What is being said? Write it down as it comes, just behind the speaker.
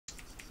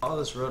Follow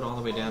this road all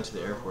the way down to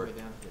the airport.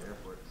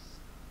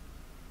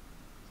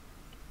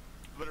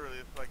 Literally,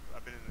 it's like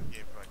I've been in this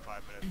game for like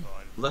 5 minutes. So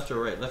I just... Left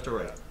or right? Left or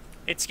right?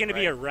 It's gonna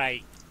be a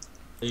right.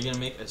 Are you gonna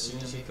make, as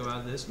soon as you go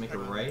out of this, make a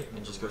right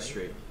and just go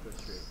straight?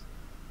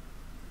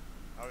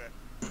 Okay.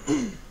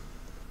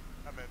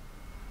 I'm in.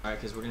 Alright,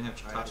 because we're gonna have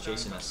cops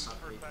chasing us.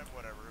 First time,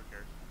 whatever, who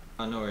cares?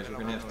 Oh, no worries, we're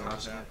gonna have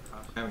cops,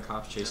 having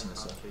cops chasing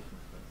us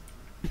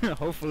though.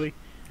 Hopefully.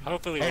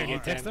 Hopefully Hey, we you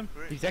get text them.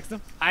 him? Did you text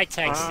him? I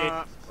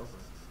texted.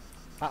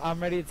 I'm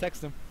ready to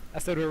text him. I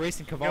said we're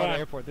racing Kavala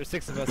Airport. There's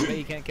 6 of us. I bet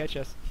you can't catch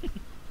us.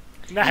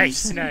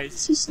 Nice,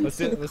 nice. Let's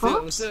do it. Let's do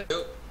it. Let's do it.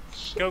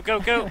 Go. Go,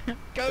 go,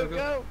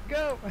 go.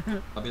 Go.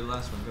 I'll be the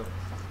last one, go.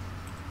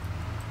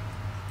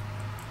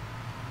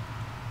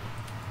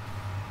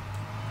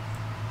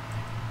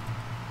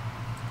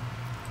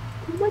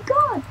 Oh my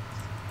god!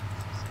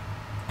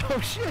 Oh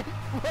shit!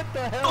 What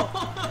the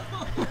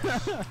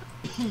hell?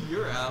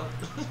 You're out.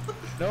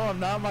 No, I'm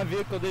not. My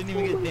vehicle didn't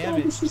even Oh get my god,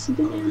 damaged. this is Oh,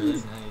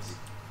 really bananas.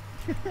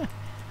 nice.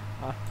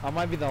 I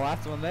might be the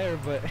last one there,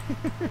 but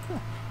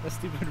that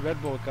stupid Red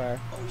Bull car.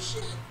 Oh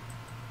shit!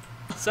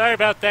 Sorry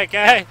about that,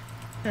 guy.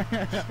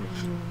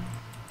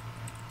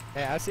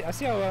 Yeah, I see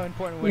how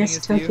important winning Yes,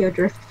 is to Tokyo you.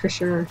 Drift for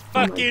sure.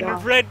 Fucking Oh my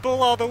god. Red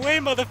Bull all the way,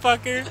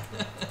 motherfucker.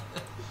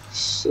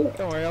 Shit.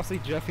 Don't worry, I'll see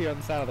Jeff here on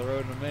the side of the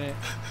road in a minute.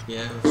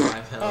 Yeah,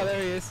 5 health. Oh,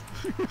 there he is.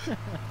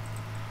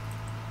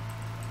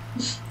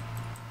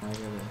 I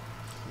gotta...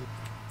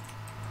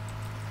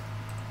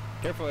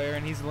 Careful,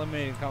 Aaron. He's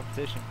eliminating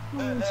competition.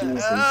 Oh,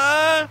 Jesus.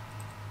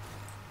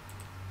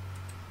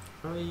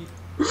 Probably, you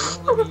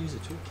don't let me use a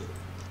toolkit.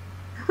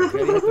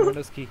 Ready? Hit the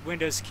Windows key.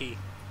 Windows key.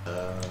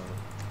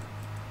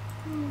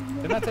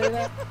 Didn't I tell you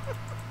that?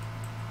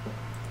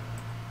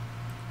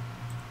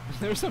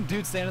 There was some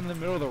dude standing in the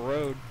middle of the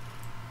road.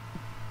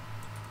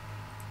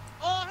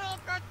 Oh,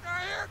 helicopter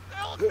here!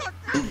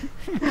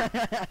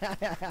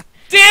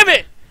 Damn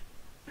it!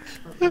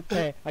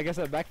 Hey, I guess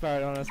that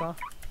backfired on us, huh?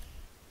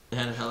 They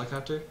had a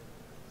helicopter?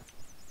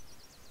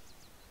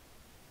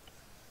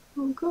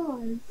 Oh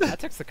god. I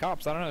text the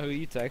cops. I don't know who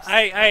you text.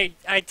 I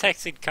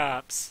texted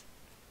cops.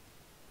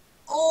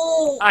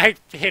 Oh! I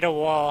hit a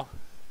wall.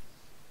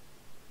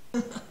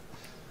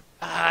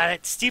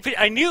 That's stupid.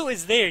 I knew it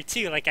was there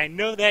too. Like, I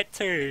know that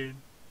turn.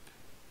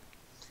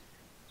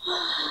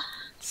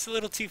 Just a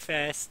little too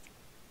fast.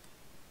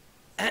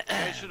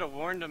 I should have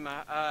warned him.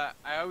 I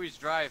always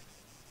drive.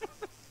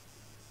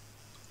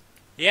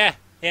 Yeah.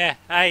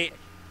 I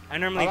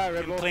normally Alright,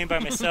 Red Bull. complain by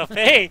myself.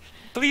 Hey,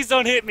 please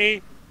don't hit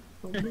me.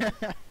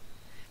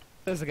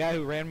 There's a guy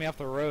who ran me off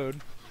the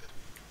road.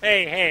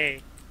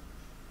 Hey.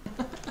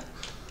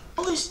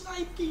 Oh, they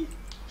sniped me!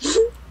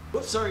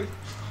 Whoops, sorry.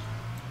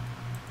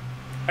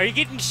 Are you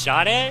getting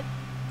shot at?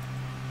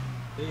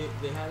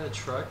 They had a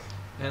truck,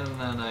 and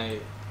then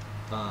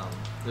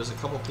there's a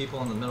couple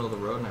people in the middle of the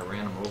road, and I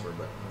ran them over,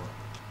 but...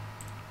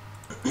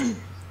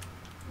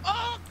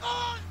 Oh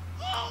god!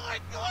 Oh my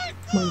god!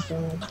 Oh my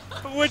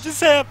god. What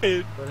just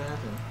happened? What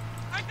happened?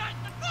 I got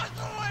the bus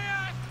on my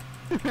ass!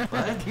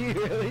 What? Do you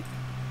really?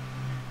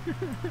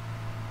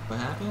 What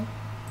happened?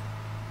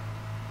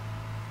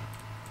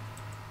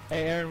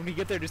 Hey, Aaron, when you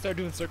get there, just start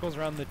doing circles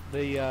around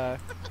the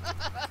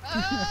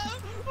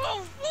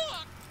Oh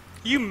fuck!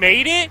 You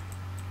made it?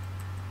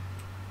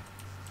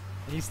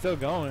 He's still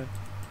going.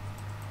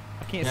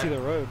 I can't see Yeah.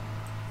 the road.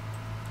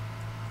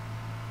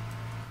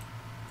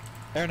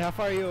 Aaron, how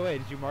far are you away?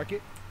 Did you mark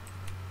it?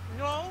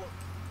 No!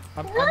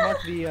 I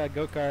marked the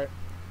go-kart.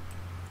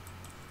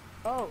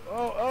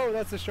 Oh,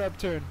 that's a sharp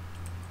turn.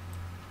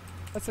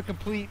 That's a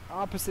complete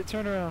opposite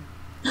turnaround.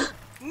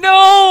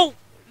 No!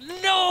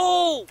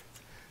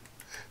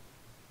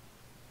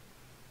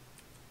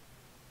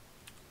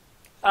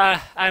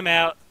 I'm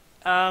out.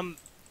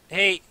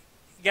 Hey,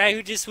 guy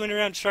who just went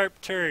around sharp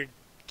turn,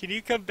 can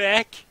you come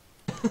back?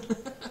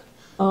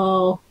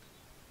 Oh.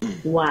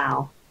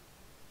 Wow.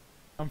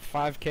 I'm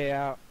 5K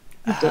out.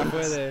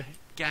 Halfway there.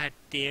 God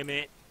damn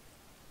it.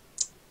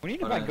 We need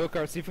to Hold buy on.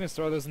 go-karts, see if we can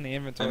store those in the I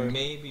inventory.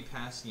 may be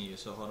passing you,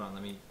 so hold on,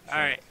 let me...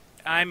 Alright,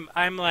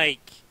 I'm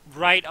like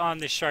right on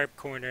the sharp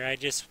corner. I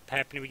just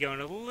happen to be going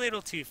a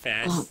little too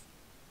fast.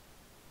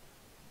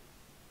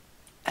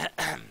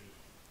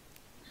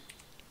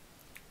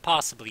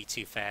 Possibly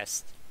too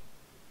fast.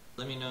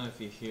 Let me know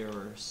if you hear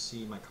or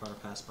see my car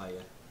pass by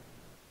you.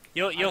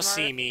 You'll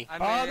see me.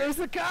 Oh, there's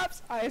the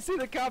cops! I see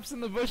the cops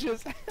in the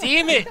bushes.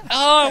 Damn it!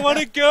 Oh, I want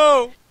to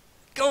go!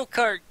 Go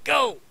kart,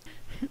 go!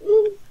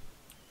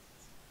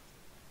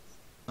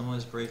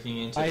 Someone's breaking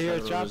into I hear a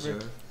Federal chopper.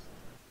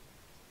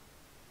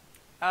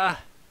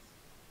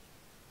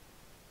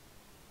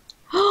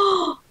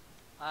 Reserve.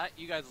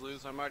 You guys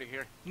lose. I'm already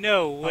here.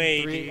 No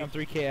way, I'm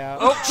dude. 3K out.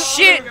 Oh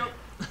shit!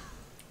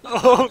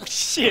 Oh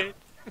shit!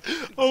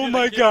 Oh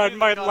my god,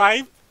 my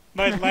life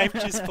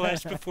just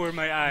flashed before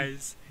my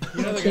eyes.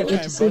 You know they're Can't gonna try wait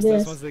to and see bust us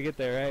this. once they get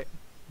there, right?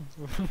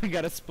 We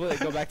gotta split,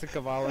 go back to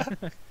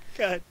Kavala.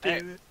 God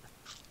damn it.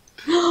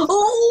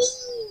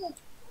 Oh!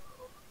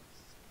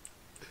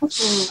 I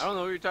don't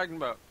know what you're talking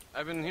about.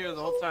 I've been here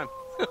the whole time.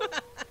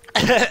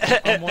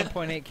 I'm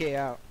 1.8K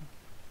out.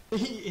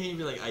 He'd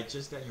be like, I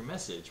just got your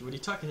message. What are you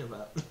talking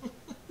about?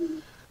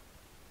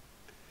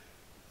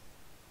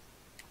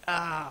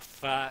 Ah,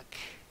 fuck.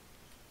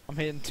 I'm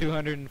hitting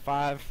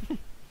 205.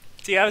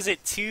 See, I was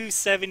at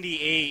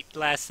 278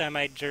 last time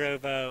I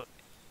drove out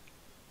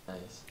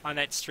Nice. on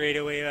that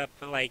straightaway up,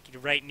 like,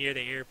 right near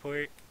the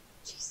airport.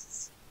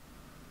 Jesus.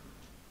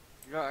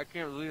 Yeah, I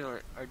can't believe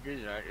I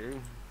did that,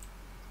 dude.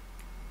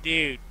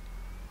 Dude.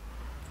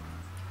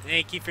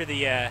 Thank you for the,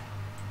 Yeah,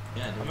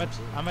 dude,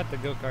 absolutely. I'm at the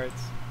go-karts.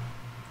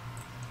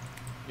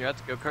 You're at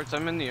the go-karts?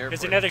 I'm in the airport.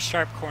 there's another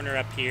sharp corner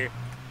up here.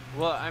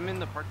 Well, I'm in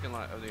the parking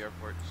lot of the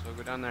airport, so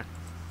go down there.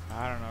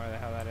 I don't know where the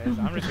hell that is.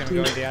 I'm just gonna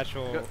go to the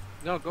actual.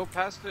 Go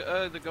past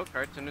the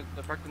go-karts and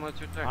the parking lot's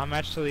right there. I'm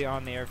actually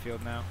on the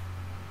airfield now.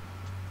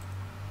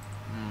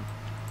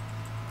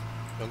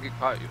 Don't get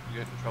caught, you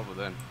get in trouble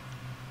then.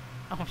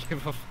 I don't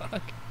give a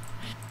fuck.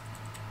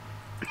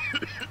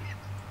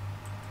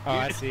 Oh,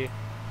 I see.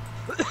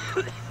 Did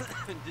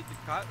the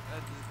cop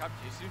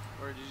chase you?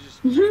 Or did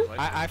you just...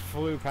 I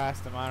flew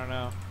past him. I don't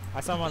know.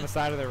 I saw him on the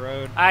side of the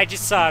road. I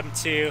just saw him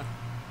too.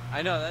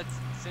 I know, that's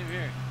same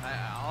here.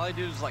 All I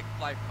do is like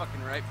fly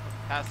fucking right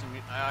past him.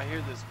 I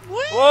hear this.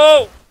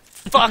 Whoa!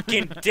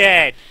 Fucking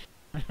dead.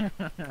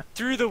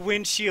 Through the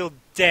windshield,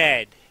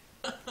 dead.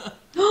 That's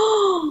what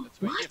you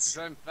get What? for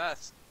driving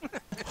fast.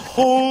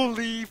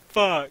 Holy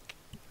fuck.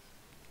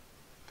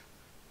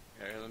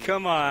 Here, let me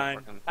Come on.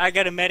 park on- I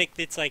got a medic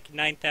that's like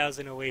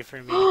 9,000 away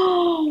from me.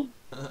 Oh,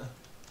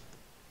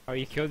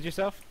 you killed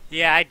yourself?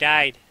 Yeah, I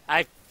died.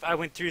 I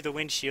went through the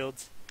windshield.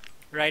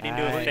 Right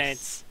into a Nice.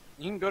 fence.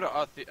 You can go to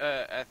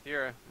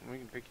Athira and we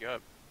can pick you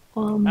up.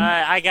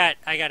 I got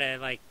a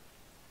like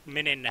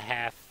minute and a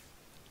half.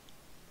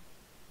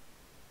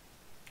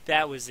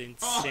 That was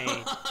insane.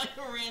 I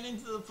ran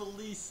into the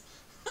police.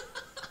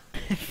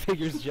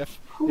 Figures Jeff.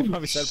 They Holy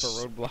probably set up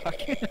a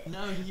roadblock.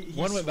 No, he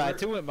One went by, swerved-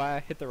 two went by,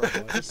 hit the He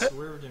roadblock.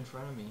 swerved in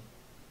front of me.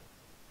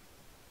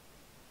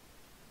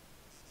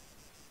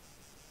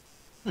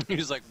 He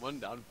was like one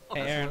down.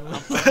 Hey, Aaron, I'm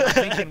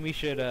thinking we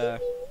should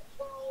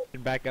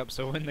back up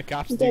so when the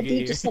cops do That get dude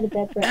here, just had a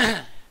bad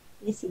breath.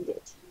 Yes, he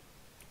did.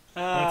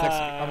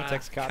 I'm gonna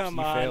text cops. Come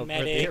You on, failed. We're at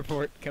the medic.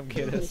 airport. Come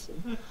get us.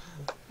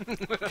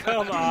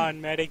 Come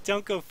on, medic.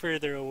 Don't go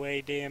further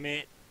away, damn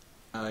it.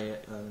 Oh yeah,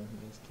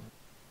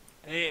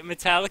 Hey,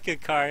 Metallica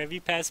car, have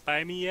you passed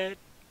by me yet?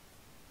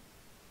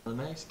 the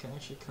Max can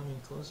actually come in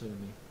closer to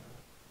me.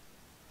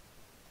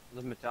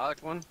 The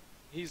metallic one?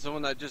 He's the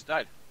one that just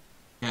died.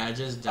 Yeah, I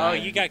just Oh,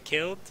 died. you got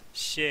killed?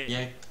 Shit.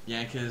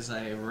 Yeah, because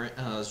I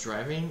was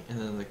driving and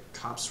then the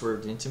cop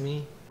swerved into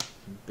me.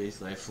 And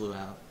basically, I flew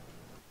out.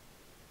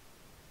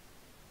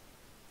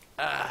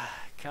 Ah,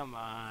 come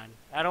on.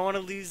 I don't want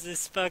to lose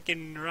this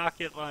fucking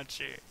rocket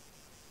launcher.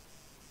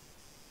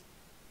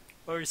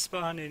 Or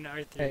spawn in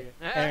R3. Hey,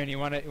 Aaron, you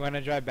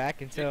wanna drive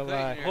back until?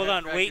 Your Hold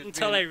on, head wait crack is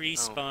until I being-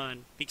 respawn.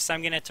 Because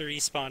I'm gonna have to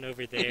respawn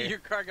over there. Your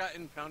car got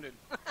impounded.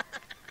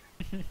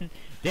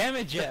 Damn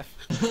it, Jeff!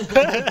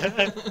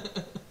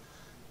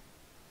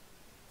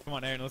 Come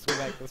on, Aaron. Let's go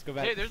back. Let's go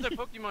back. Hey, there's a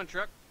Pokemon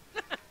truck.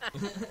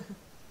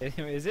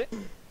 Is it?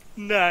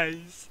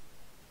 Nice.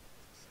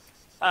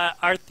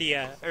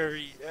 Arthia, or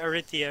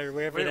Arithia, or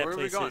wherever Wait, that where are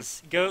we place going?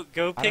 is. Go I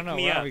don't pick know.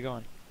 me Where up. are we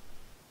going?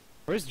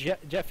 Where's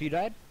Jeff? You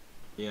died?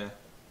 Yeah.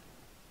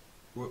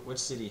 What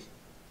city?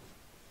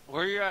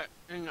 Where are you at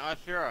in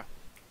Athira?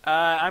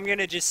 I'm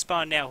gonna just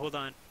spawn now. Hold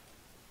on.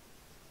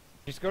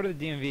 Just go to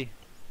the DMV.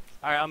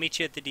 Alright, I'll meet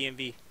you at the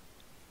DMV.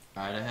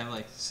 Alright, I have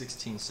like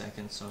 16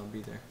 seconds, so I'll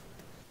be there.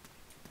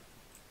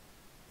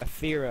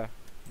 Athira,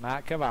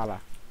 not Kavala.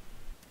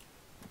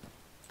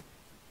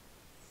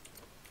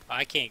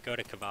 I can't go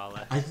to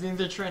Kavala. I think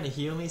they're trying to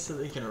heal me so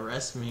they can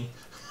arrest me.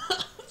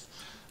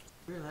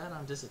 Hear that?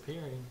 I'm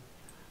disappearing.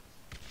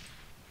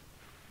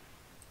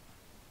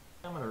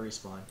 I'm gonna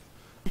respawn.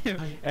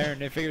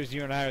 Aaron, it figures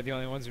you and I are the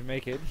only ones who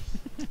make it.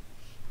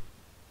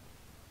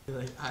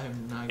 Like,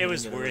 I'm not It gonna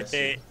was get worth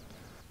arrested. it.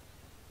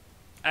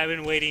 I've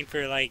been waiting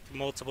for like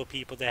multiple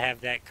people to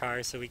have that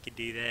car so we could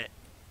do that.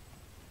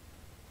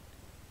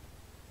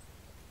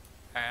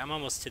 Alright, I'm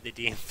almost to the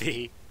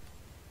DMV.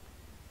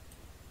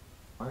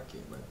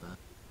 Market like that.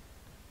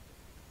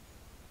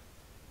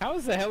 How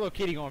is the Hello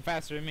Kitty going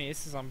faster than me?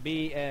 This is on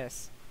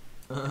BS.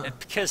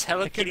 Because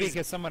Hello It could be Kitty's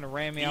because someone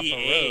ran me off the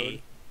BA.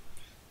 road.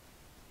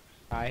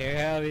 I hear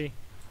Helly.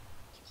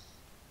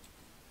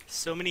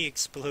 So many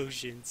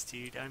explosions,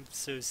 dude. I'm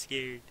so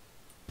scared.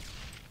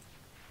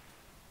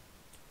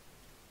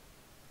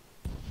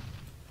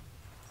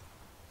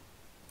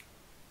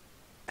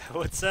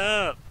 What's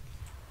up?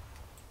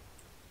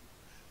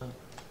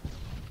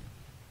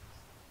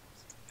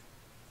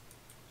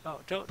 Oh,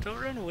 don't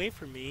run away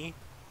from me.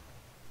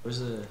 Where's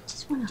the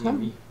Just wanna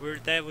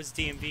DMV? That was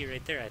DMV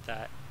right there, I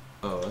thought.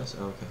 Oh, that's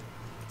okay.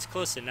 It's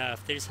close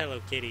enough. There's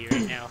Hello Kitty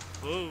right now.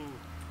 Whoa.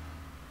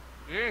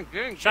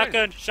 Gang.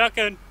 Shotgun!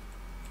 Shotgun!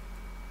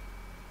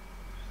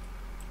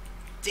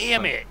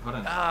 Damn it! Hold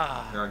on.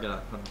 Ah. Here, I'll get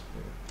out. Hold on.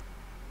 Here.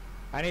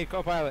 I need a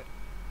co-pilot.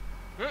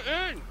 Get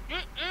in!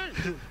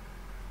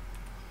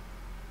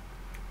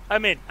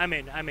 I'm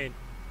in.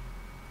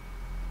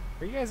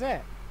 Where you guys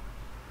at?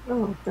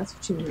 Oh, that's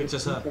what you mean. picked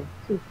us up. Okay,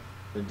 cool.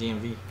 The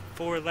DMV.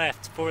 4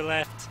 left, 4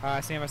 left.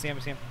 I see him.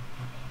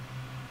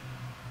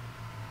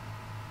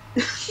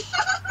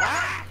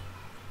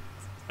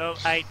 Oh,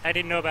 I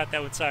didn't know about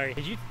that one, sorry.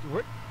 Did you?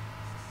 Where?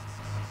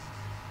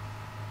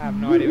 I have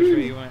no idea which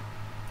way you went.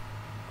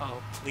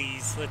 Oh,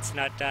 please, let's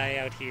not die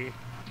out here.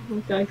 Oh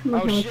my god, come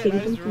on, Oh come on, shit! kid, I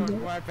don't just do run that.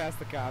 right past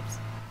the cops.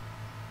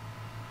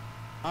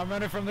 I'm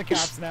running from the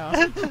cops now.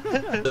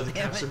 The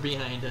cops are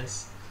behind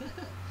us.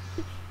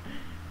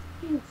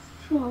 Oh,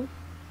 fuck.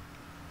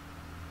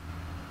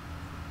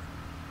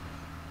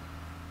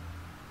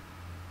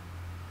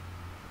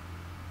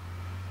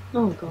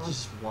 Oh god.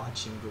 Just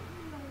watch him go.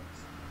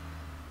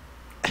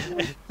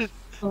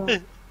 Oh.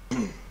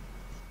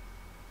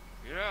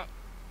 Yeah.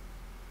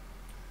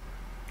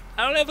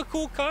 I don't have a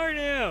cool car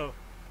now.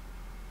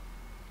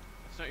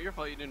 It's not your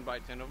fault you didn't buy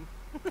 10 of them.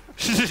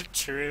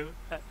 True.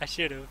 I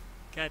should have.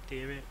 God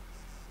damn it.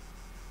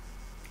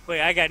 Wait,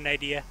 I got an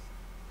idea.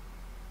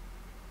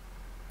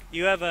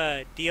 You have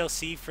a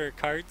DLC for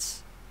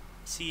carts?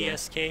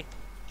 CESK?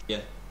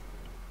 Yeah.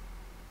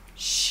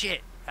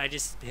 Shit. I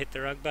just hit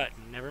the wrong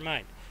button. Never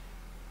mind.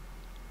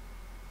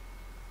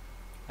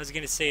 I was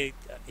gonna say,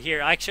 here,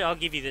 actually, I'll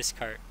give you this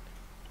cart.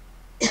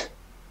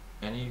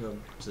 I need to go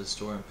to the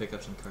store and pick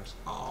up some cars.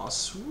 Aw,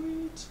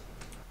 sweet.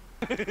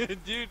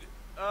 Dude,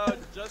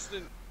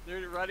 Justin,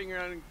 they're riding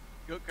around in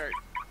go-kart.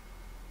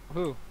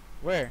 Who?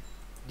 Where?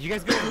 Did you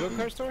guys go to the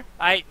go-kart store?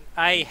 I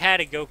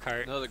had a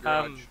go-kart. No, the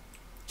garage.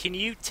 Can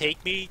you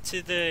take me to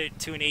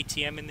an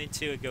ATM and then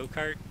to a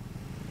go-kart?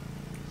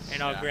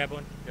 And I'll Yeah. grab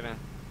one. Gonna.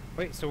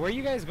 Wait, so where are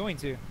you guys going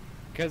to?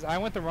 Because I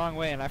went the wrong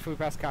way and I flew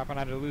past a cop and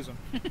I had to lose him.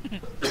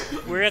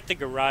 We're at the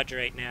garage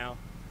right now.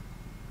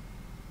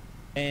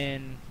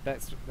 In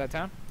that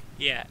town?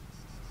 Yeah.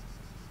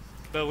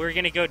 But we're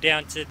gonna go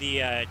down to the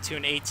to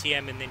an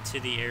ATM and then to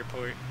the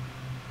airport.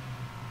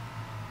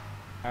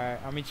 Alright,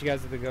 I'll meet you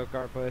guys at the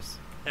go-kart place.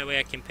 That way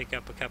I can pick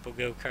up a couple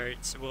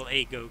go-karts. Well,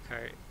 a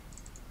go-kart.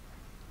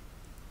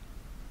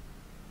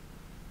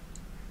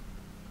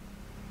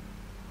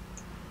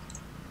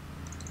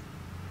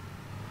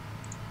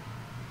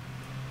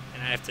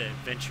 And I have to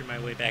venture my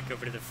way back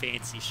over to the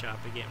fancy shop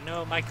again.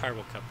 No, my car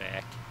will come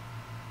back.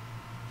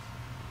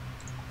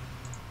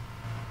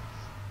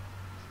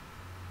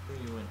 Where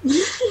you went?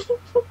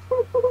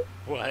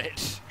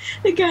 What?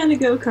 The guy in the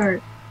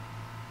go-kart.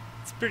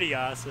 It's pretty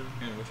awesome.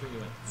 Aaron, which way you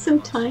went? So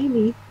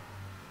tiny.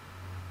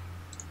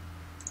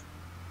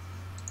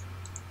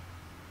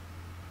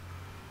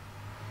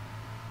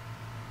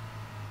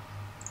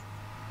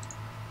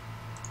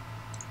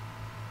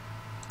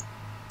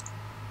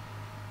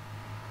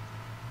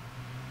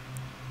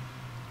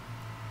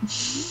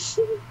 Is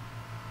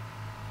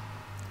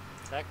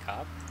that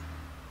cop?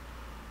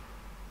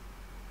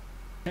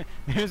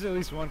 There's at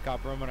least one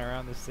cop roaming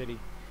around the city.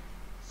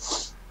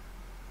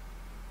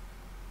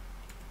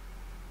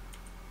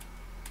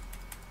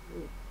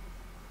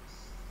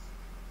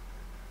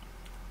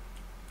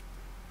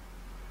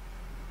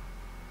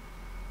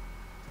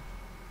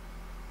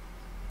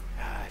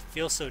 I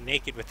feel so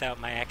naked without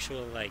my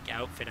actual, like,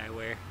 outfit I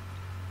wear.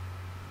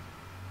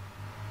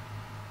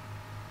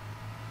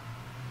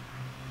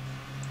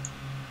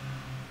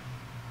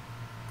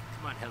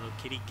 Come on, Hello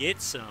Kitty,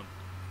 get some.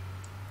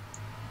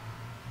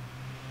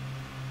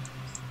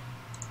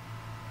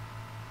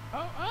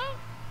 Oh!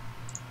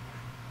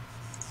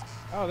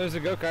 Oh, there's a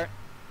go-kart.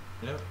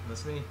 Yep,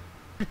 that's me.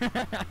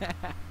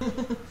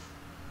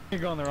 You're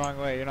going the wrong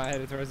way. You're not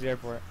headed towards the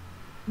airport.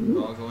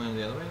 We're all going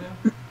the other way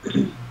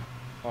now?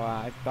 Well,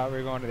 I thought we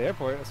were going to the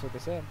airport. That's what they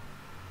said.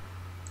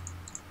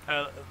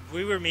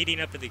 We were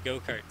meeting up at the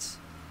go-karts.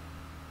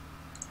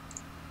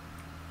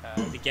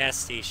 The gas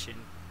station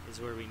is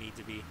where we need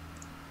to be.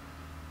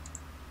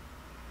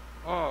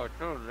 Oh,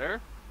 it's over there?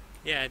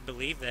 Yeah, I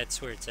believe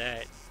that's where it's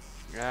at.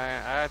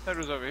 Yeah, I thought it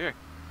was over here.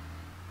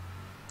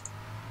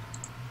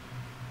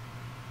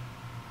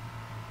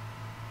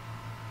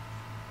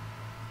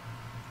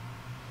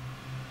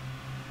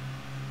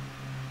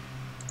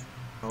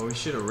 Oh, we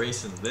should have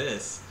raced in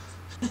this.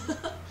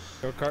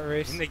 Go-kart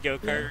race. In the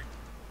go-kart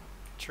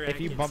track. If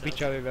you bump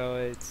each other, though,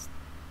 it's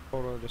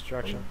total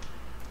destruction.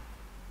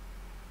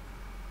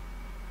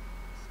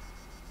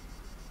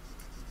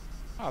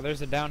 Oh,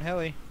 there's a down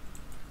heli.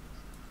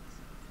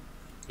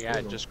 Yeah,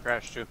 it just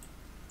crashed too.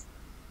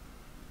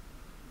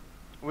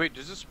 Wait,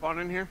 does it spawn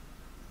in here?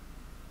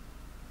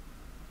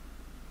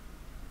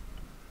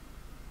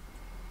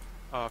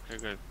 Oh, okay,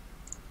 good.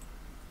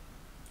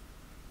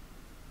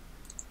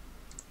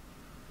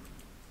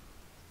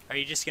 Are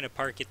you just gonna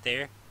park it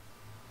there?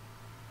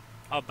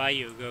 I'll buy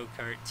you a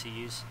go-kart to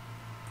use.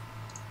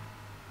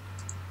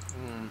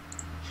 I'm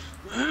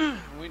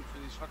waiting for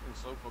these fucking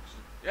slowpokes.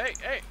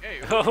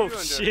 Hey! What are Oh you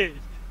doing, dude? shit!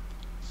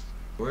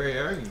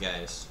 Where are you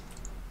guys?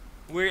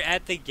 We're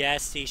at the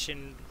gas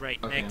station right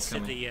Okay, next to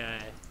I'm the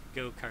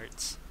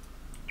go-karts.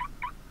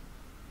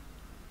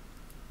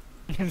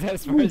 Is that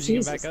as far Oh, as you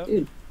can Jesus, back up?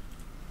 dude.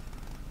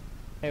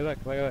 Hey,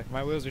 look.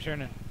 My wheels are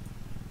turning.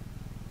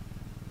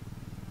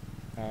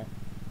 Alright.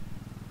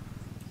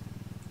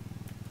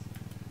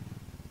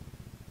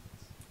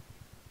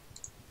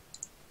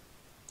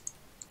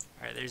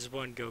 there's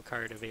one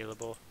go-kart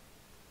available.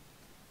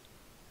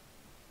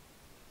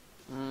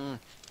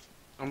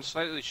 I'm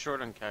slightly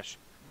short on cash.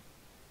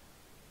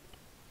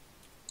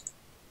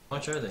 How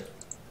much are they?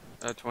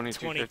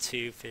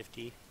 22.50.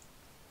 $22.50.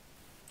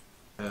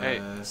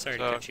 Hey, Sorry so to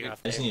cut you off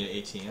I just there. need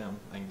an ATM.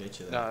 I can get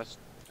you that.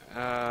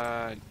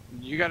 No,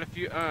 you got a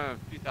few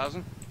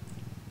thousand?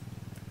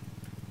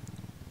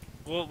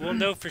 We'll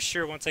know for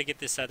sure once I get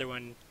this other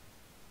one,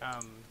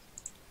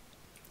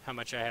 how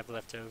much I have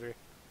left over.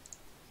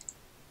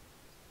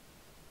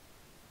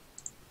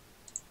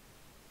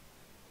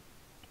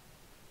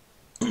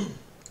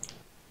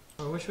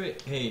 Oh, which way?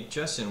 Hey,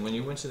 Justin, when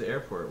you went to the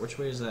airport, which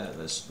way is that?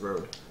 This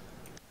road?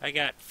 I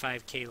got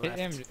 5K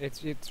left.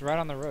 It's right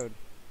on the road.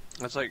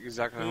 That's like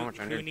exactly how much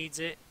I Who need. needs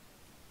it?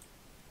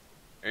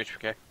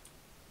 HPK.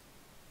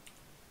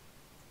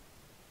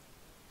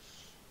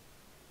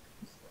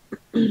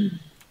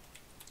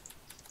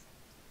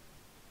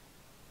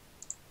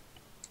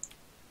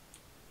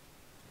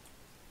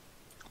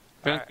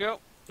 Thank you.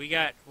 We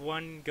got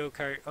one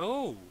go-kart.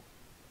 Oh!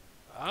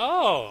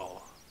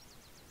 Oh!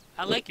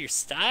 I like your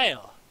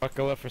style.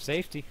 Buckle up for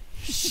safety.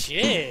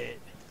 Shit.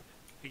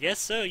 I guess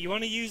so. You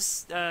want to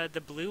use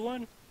the blue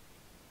one?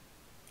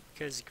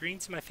 Because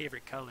green's my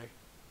favorite color.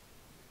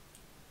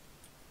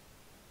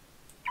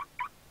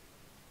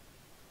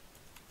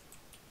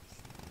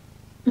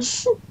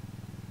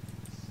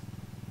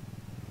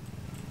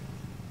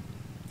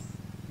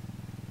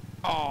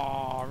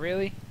 Oh,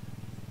 really?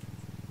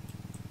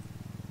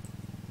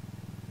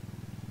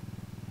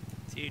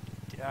 Dude,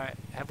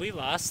 have we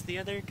lost the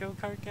other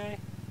go-kart guy?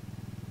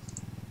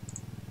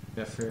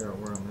 Gotta figure out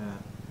where I'm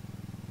at.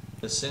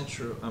 The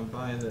central. I'm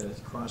by the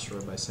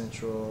crossroad by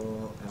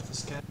Central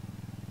Atlascat.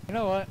 You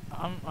know what?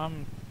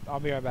 I'll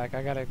be right back.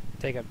 I gotta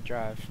take a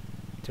drive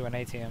to an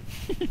ATM.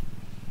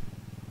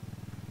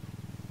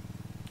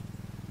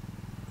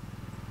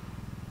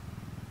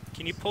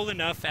 Can you pull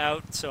enough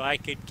out so I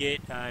could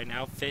get an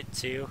outfit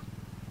too?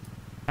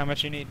 How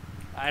much you need?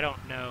 I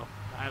don't know.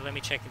 Let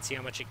me check and see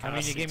how much it costs. I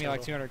mean, you in gave me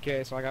like total.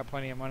 200K, so I got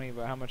plenty of money.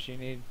 But how much do you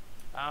need?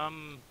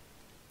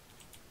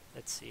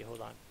 Let's see.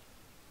 Hold on.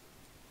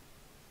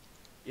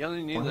 You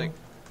only need like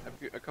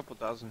a couple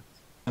thousand.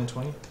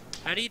 120.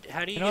 How do you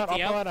You know get what?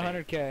 the I'll pull out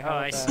outfit? 100K. Oh, How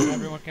I about that? see.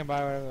 Everyone can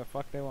buy whatever the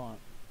fuck they want.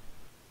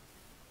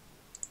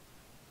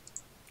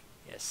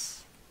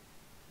 Yes.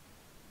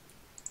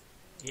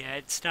 Yeah,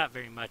 it's not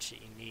very much that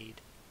you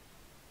need.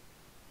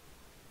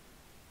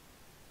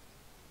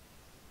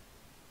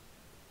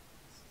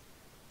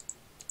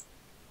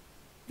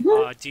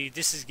 Oh, dude,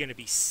 this is gonna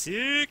be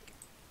sick.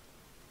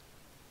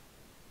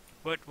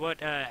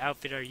 What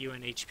outfit are you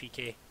in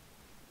HPK?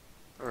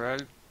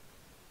 Alright.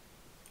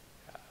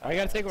 I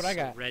gotta take what I So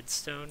got.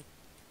 Redstone.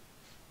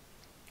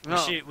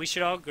 No. We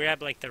should all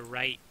grab like the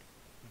right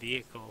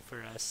vehicle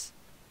for us.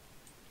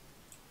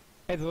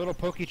 Hey, the little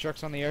pokey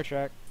truck's on the air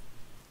track.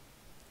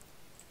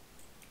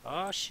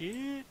 Oh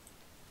shit.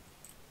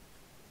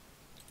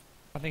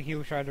 I think he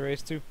tried to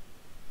race too.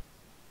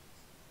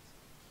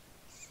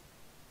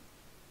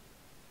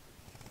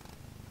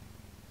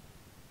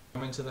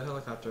 Come into the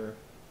helicopter.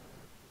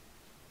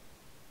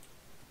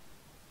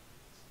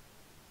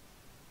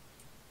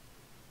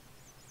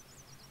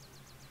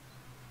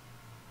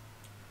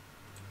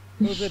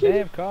 Move the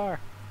damn car.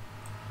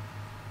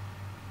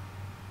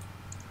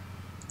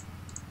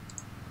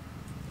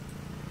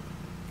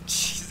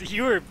 Jeez,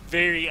 you were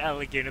very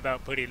elegant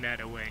about putting that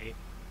away.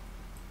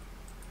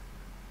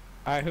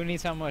 Alright, who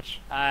needs how much?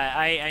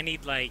 I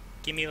need like,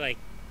 give me like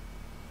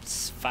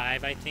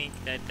 5, I think.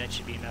 That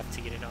should be enough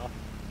to get it all.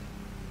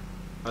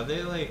 Are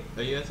they like?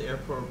 Are you at the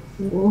airport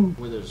Whoa.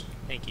 where there's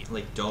Thank you.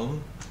 like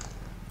dome?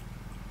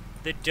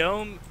 The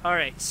dome,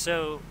 alright,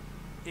 so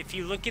if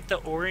you look at the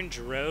orange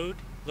road,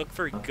 look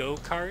for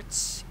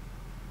go-karts.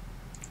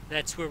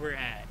 That's where we're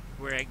at.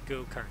 We're at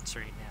go-karts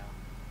right now.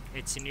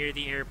 It's near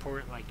the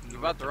airport, like You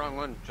north bought the of- wrong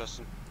one,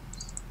 Justin.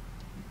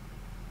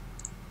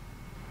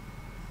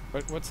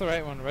 What's the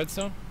right one?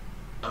 Redstone?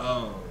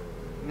 Oh.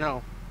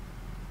 No.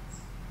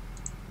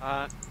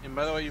 And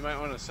by the way, you might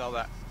want to sell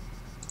that.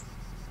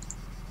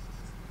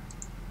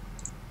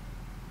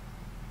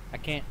 I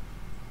can't.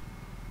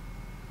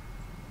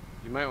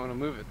 You might want to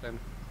move it then.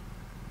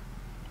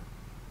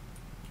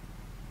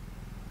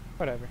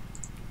 Whatever.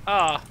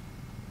 Ah!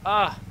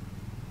 Ah!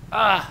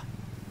 Ah!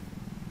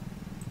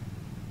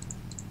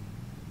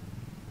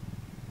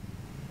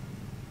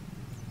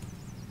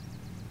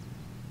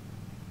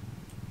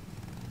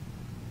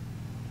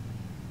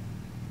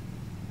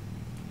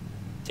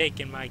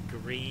 Taking my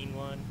green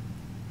one.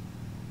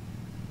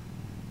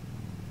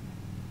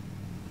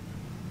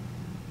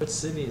 What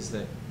city is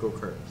that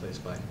go-kart place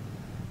by?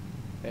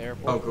 The Oh,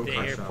 airport.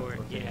 go-kart shop. airport,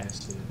 Okay, yeah. I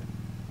see it.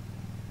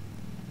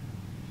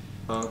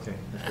 Oh, okay.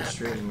 If we're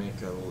straight, you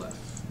make a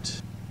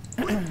left.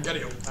 Gotta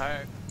go.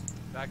 Alright.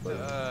 Back to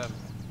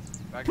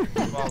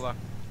Kavala.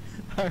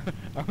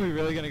 Are we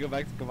really gonna go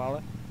back to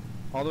Kavala?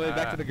 All the way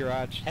back to the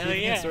garage. Hell See if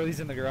we yeah. can store these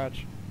in the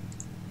garage.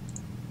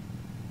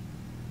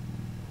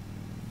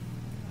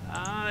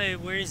 Ah,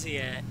 where is he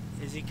at?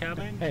 Is he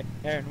coming? Hey,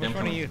 Aaron, which I'm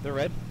one are coming. you? The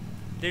red?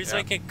 There's Yeah.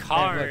 like a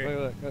car. Hey,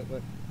 look.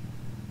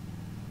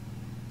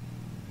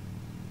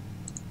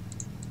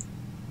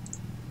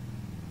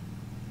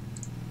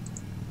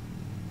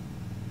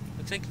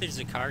 Looks like there's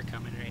a car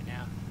coming right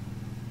now.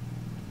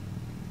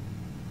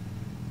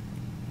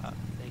 Oh,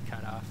 they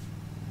cut off.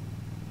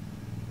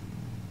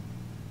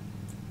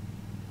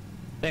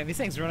 Damn, these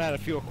things run out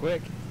of fuel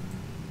quick.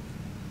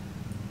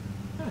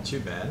 Not too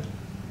bad.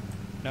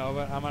 No,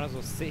 but I might as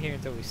well sit here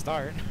until we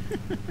start.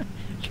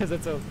 Because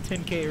it's a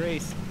 10K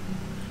race.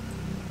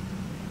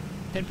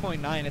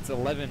 10.9, it's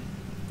 11.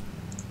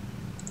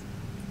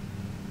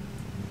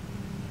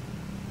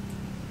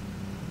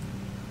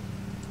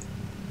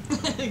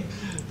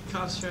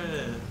 Cops trying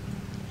to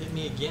hit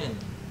me again.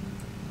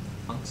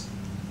 Punks.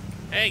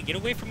 Hey, get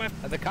away from my...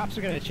 The cops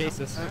are gonna chase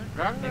us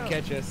and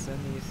catch us in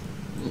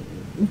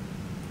these.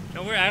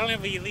 Don't worry, I don't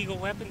have illegal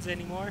weapons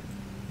anymore.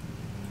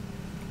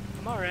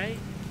 I'm alright.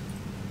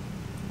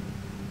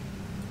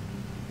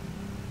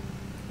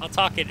 I'll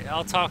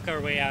talk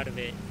our way out of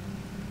it.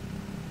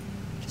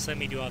 Just let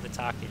me do all the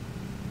talking.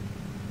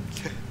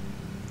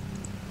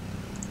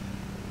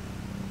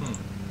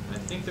 I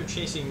think they're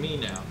chasing me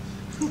now.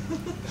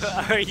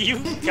 Are you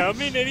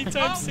coming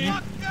anytime soon?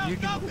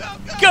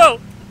 Fuck, Go!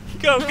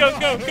 Go, go,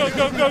 go, go,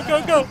 go, go,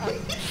 go, go!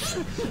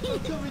 I'm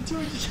coming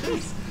towards you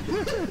guys.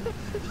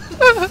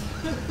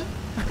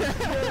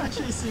 They're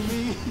chasing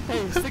me.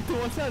 Hey, stick to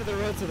one side of the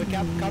road so the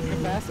cop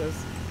can pass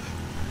us.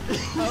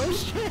 Oh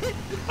shit!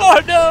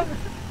 Oh no!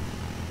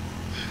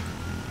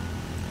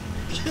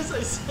 Because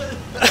I said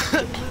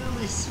I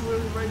literally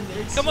swerved right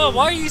next Come to on, him.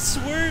 why are you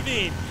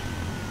swerving?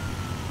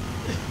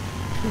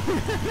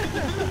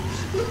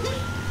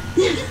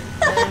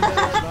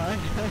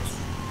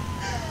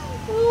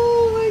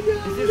 Oh my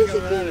god. He's just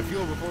gonna run out of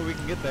fuel before we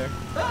can get there.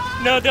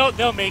 No,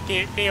 they'll make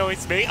it. They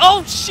always make.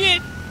 Oh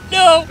shit!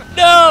 No,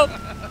 no,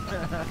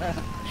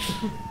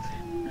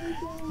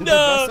 Did No. they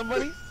bust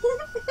somebody?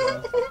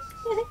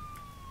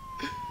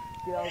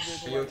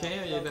 Are you okay?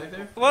 Are you back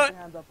there? what?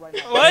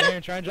 Come What? here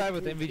and try and drive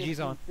with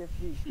MVGs on.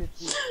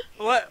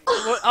 What?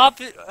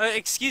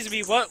 Excuse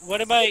me.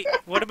 What am I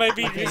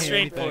being I can't hear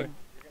restrained for? anything.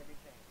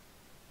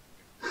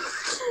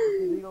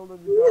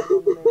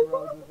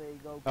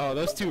 Oh,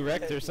 those two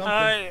wrecked or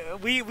something.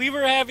 We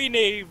were having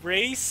a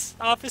race,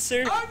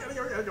 officer.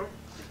 Go.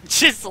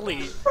 Just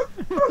leave.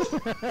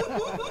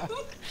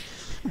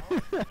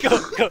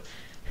 Go.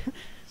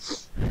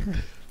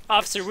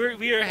 Officer,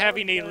 we are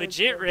having a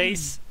legit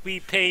race. We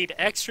paid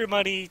extra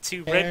money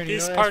to rent Aaron, you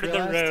this know part what of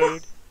I the just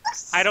road.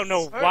 I don't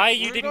know Alright, why where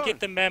you we didn't going? get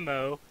the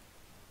memo.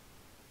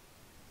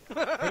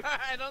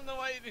 I don't know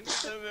why you didn't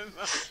get the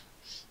memo.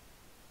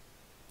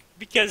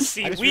 Because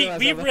see, I just we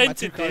realized I left my rented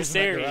two cars this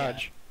in my area.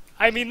 garage.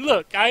 I mean,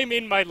 look, I'm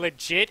in my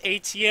legit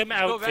ATM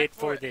Let's go back outfit for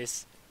for it.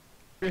 this.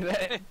 Hear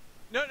that?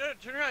 No,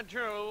 turn around.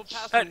 We'll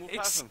pass him. We'll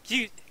pass him.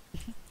 Excuse,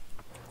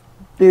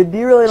 Dude, do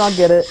you really not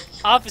get it?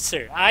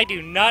 officer, I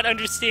do not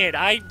understand.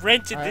 I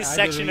rented this I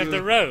section did of the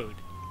you. road.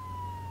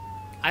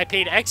 I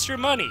paid extra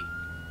money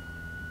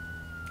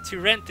to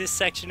rent this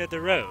section of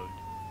the road.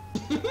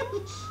 We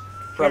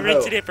From who?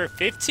 rented it for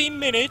 15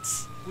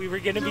 minutes. We were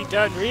gonna be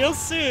done real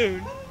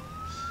soon.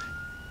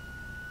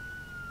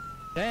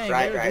 Dang,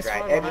 Right, they were right, this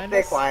far right. Hey, just behind stay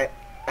us? quiet.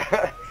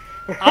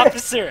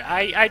 Officer,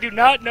 I do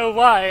not know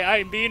why I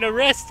am being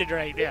arrested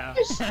right now.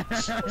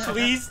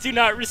 Please do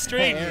not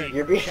restrain Hey, Aaron, me.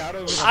 You're being shout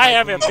over the I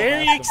have a mic when you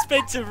very pass them.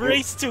 expensive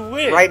race to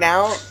win. right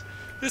now.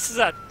 This is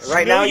a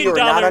Right now, you are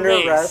not under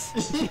race. arrest.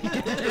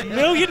 $1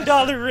 million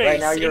race. Right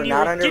now, you're and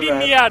not you're under getting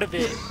me arrest. out of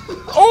it.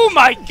 Oh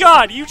my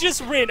God! You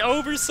just ran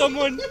over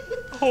someone.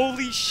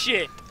 Holy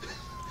shit!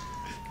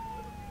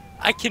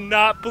 I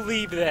cannot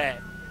believe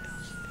that.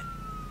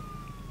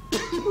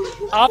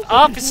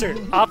 Officer,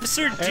 do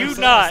Aaron,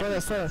 slow not.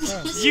 down, slow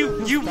down.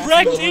 You Pass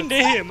wrecked me into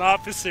him,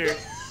 officer.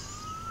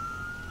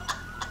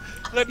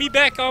 Let me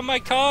back on my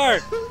car.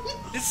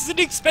 This is an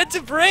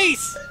expensive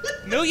race.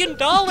 $1 million.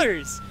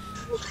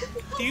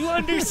 Do you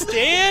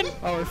understand?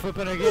 Oh, we're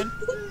flipping again?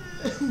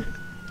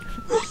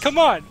 Come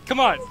on.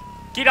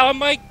 Get on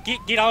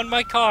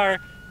my car.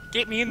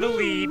 Get me in the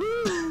lead.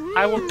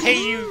 I will pay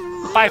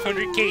you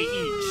 $500K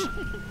each.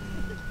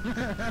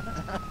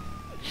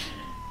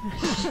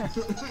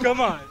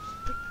 Come on.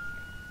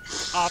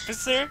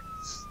 Officer?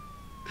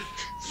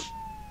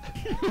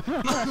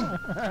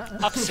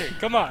 Officer,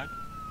 come on.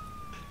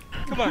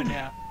 Come on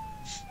now.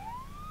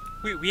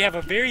 We have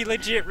a very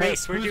legit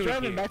race we're Who's doing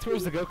driving here. back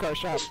towards the go-kart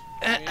shop?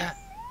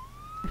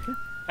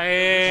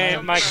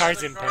 And my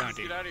car's Get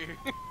impounded. out of here.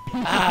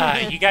 Ah,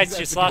 you guys That's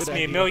just a lost good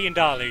me idea. $1 million.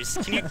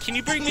 Can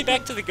you bring me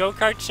back to the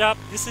go-kart shop?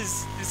 This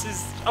is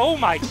oh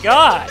my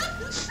God.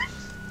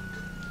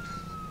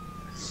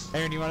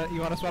 Aaron, you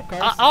wanna swap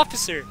cars?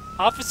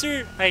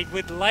 Officer, I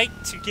would like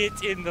to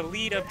get in the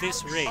lead of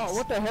this race. Oh,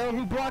 what the hell?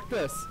 Who blocked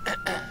us?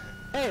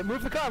 Hey,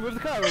 move the car! We're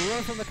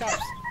running from the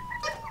cops.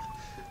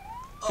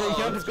 Hey, you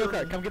got this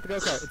go-kart. Come get the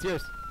go-kart. It's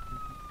yours.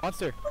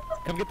 Monster,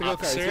 come get the go-kart.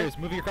 It's Officer, yours.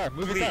 Move your car.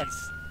 Move your car.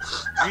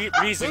 Please,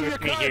 reason Move your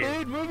with me car, here.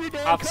 dude. Move your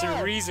damn Officer,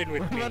 car. reason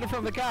with We're me. running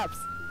from the cops.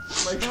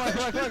 Come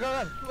on, go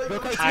on.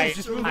 Go-kart's I yours.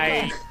 Just move the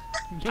car.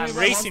 Give me I'm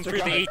my racing monster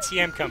for the car.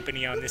 ATM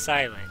company on this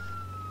island.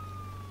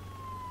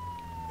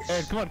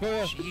 Aaron, come on,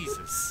 go.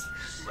 Jesus.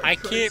 I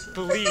can't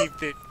believe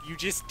that you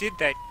just did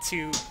that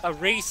to a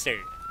racer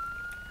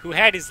who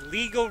had his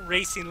legal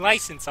racing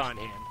license on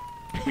him.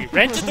 We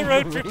rented the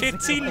road for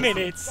 15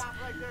 minutes,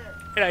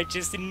 and I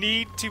just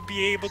need to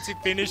be able to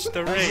finish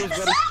the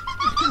race.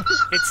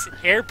 It's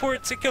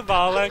airport to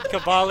Kavala,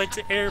 Kavala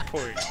to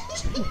airport.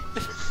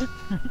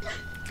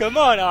 Come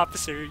on,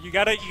 officer. You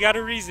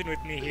gotta reason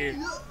with me here.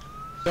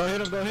 Don't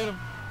hit him, don't hit him.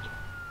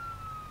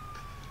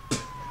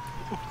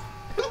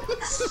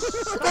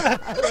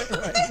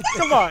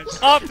 Come on,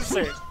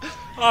 officer.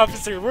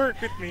 Officer, work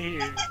with me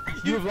here.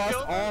 You have lost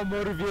all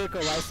motor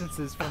vehicle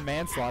licenses for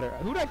manslaughter.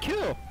 Who'd I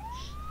kill?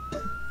 You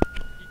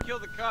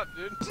killed the cop,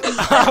 dude.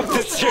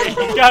 Officer,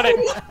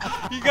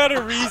 you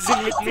gotta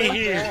reason with me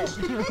here.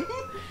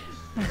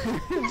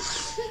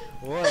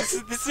 What? This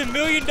is a $1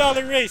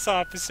 million race,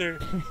 officer.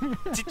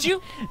 Did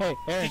you Hey,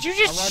 Aaron, did you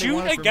just I'm already shoot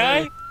wanted a for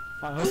guy?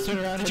 murder. Let's turn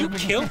around and Did you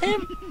hit him kill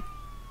again. him?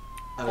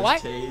 I was Why?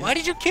 tased. Why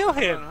did you kill Hold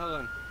on, him? hold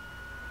on.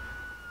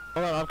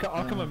 Hold on,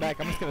 I'm coming back.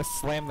 I'm just gonna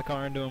slam the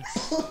car into him.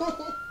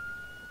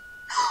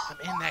 I'm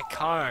in that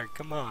car.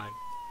 Come on,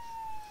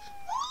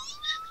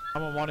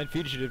 I'm a wanted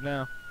fugitive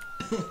now.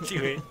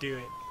 do it, do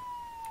it.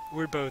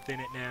 We're both in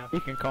it now. You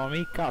can call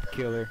me cop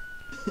killer.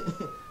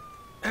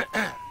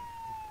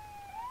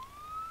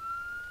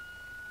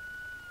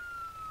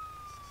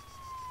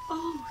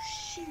 Oh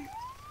shit.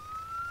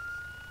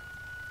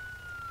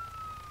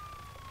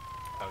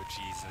 Oh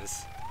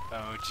Jesus.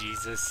 Oh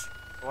Jesus.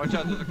 Watch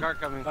out, there's a car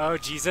coming. Oh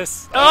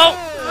Jesus.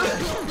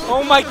 Oh!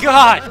 Oh my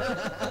God!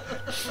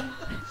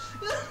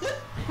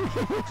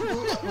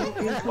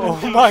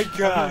 Oh my Going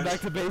God! back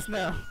to base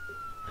now.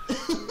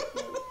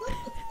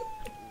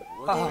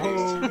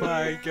 Oh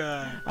my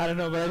God! I don't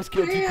know, but I just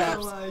killed 2 Yeah.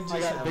 cops. I just I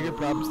got have bigger a-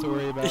 problems to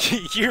worry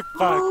about. You're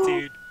fucked,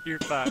 dude. You're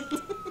fucked.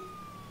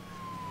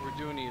 We're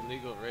doing an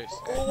illegal race.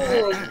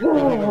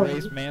 Illegal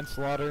race,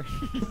 manslaughter.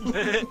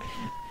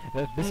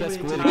 This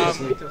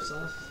escalated quickly.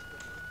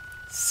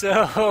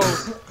 So,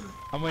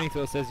 I'm waiting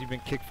till it says you've been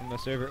kicked from the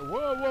server.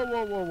 Whoa, whoa,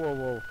 whoa, whoa, whoa,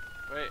 whoa.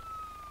 Wait.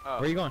 Oh,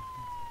 Where are you going?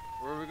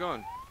 where are we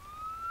going?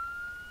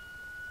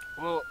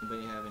 Well,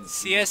 Anybody have any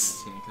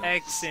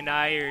CSX and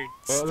I are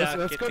Well, stuck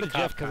let's at go the to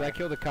cop Jeff because car. I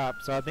killed a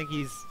cop, so I think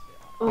he's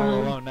all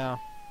alone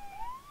now.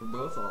 We're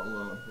both all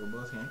alone. We're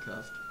both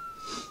handcuffed.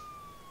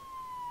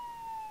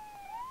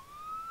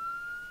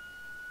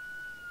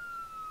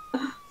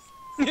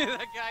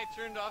 that guy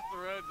turned off the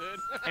road, dude.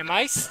 Am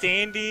I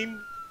standing?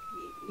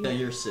 Yeah,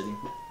 you're sitting.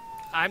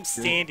 I'm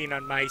standing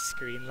on my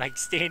screen, like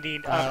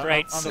standing I'm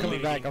upright, coming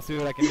saluting. back. I'll see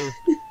what I can do.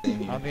 Same I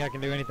here. don't think I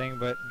can do anything,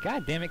 but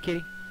god damn it,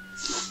 kitty.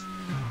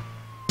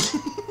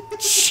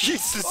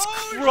 Jesus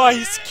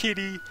Christ,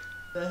 kitty!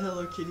 That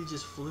Hello Kitty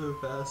just flew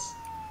past.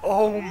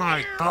 Oh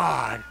my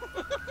God!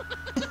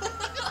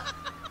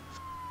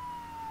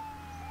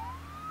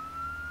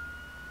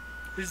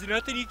 There's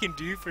nothing you can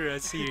do for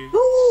us here.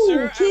 Ooh,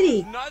 Sir,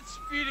 kitty. I was not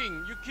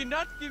speeding. You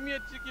cannot give me a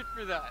ticket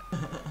for that.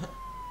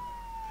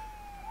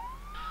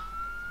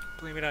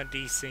 Blame it on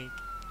desync.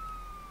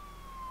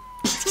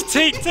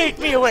 Take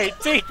me away!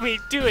 Take me!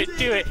 Do it!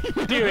 Do it!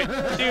 Do it!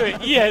 Do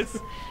it! Yes!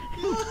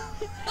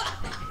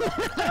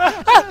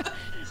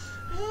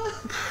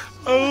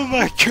 Oh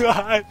my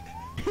God!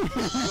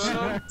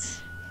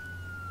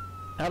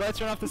 How do I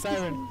turn off the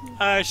siren?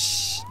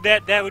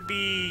 That would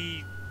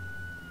be.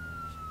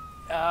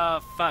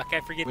 Fuck!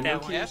 I forget Window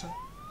that key one. or something?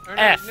 Or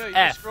F, no, you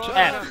F, just scroll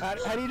F. down.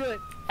 How do you do it?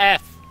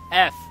 F.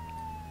 F.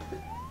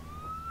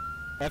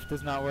 F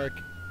does not work.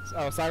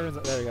 Oh, sirens.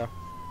 There we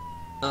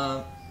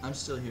go. I'm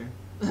still here.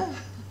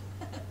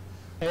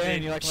 Hey,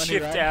 Aaron, you like money,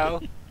 Shift right?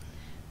 L.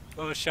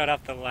 We'll shut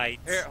off the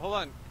lights. Here, hold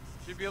on.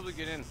 Should be able to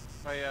get in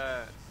if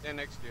I stand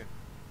next to you.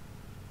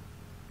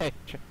 Hey,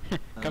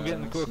 come get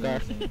in the cool car.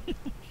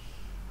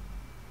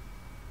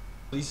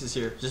 Police is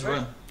here. Just Right.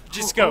 run.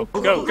 Just go.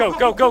 Go. Go.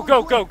 Go. Go.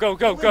 Go. Go. Go.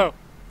 Go. Go.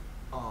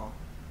 Oh.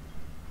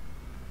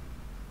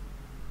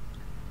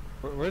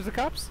 Where's the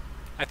cops?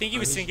 I think he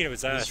was thinking it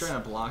was He's us.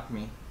 trying to block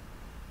me.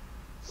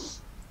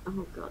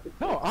 Oh god.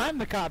 No, I'm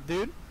the cop,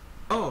 dude.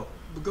 Oh,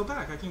 but go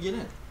back. I can get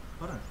in.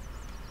 Hold on.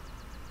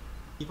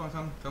 Keep on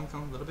coming. Come.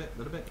 A little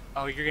bit.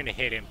 Oh, you're gonna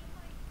hit him.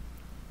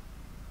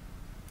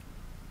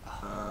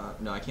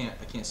 No, I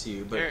can't see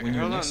you. But Here, when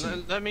you're hold next on. to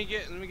me. Let me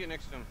get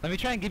next to him. Let me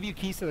try and give you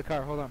keys to the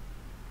car. Hold on.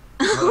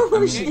 I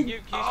mean, Can't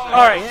give keys to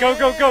All right, go.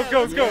 Go. Go.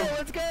 Go. Yeah, Go.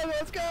 let's go.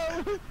 Let's go.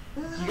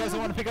 You guys don't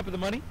want to pick up the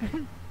money?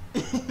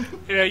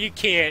 No, you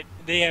can't.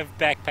 They have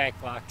backpack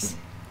locks.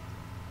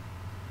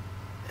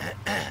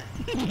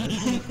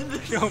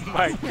 Oh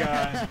my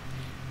God.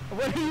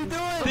 What are you doing?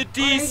 The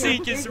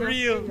desync is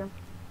real.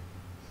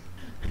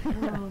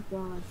 Oh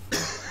god.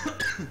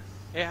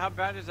 Hey, how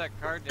bad is that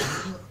car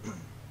damage?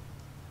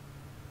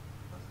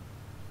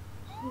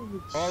 Holy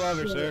Pull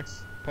over, shit.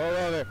 sir. Pull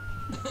over.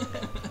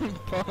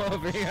 Pull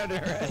over. You're under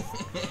arrest.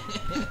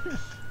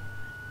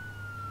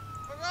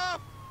 Fuck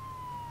off!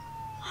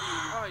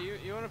 Oh,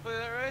 you want to play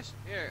that race?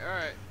 Here, all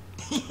right.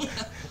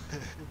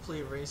 We'll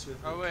play a race with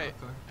Oh the wait,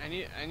 cop car.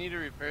 I need to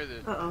repair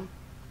this. Uh oh.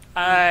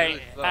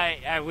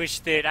 I wish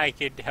that I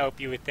could help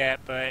you with that,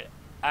 but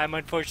I'm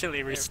unfortunately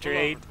Hey,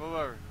 restrained. Pull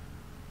over.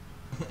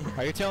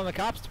 Are you telling the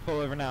cops to pull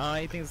over now, huh?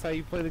 You think that's how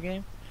you play the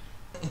game?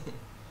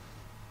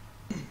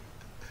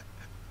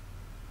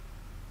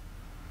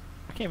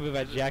 I can't believe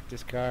I jacked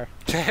this car.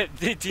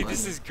 Dude,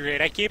 this is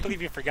great. I can't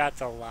believe you forgot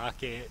to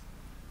lock it.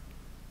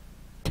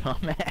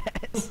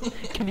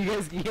 Dumbass. Can you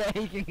guys, yeah,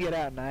 you can get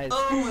out nice.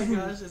 Oh my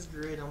gosh, that's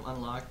great. I'm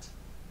unlocked.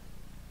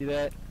 See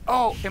that?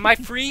 Oh, am I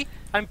free?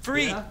 I'm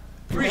free. Yeah.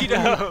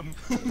 Freedom.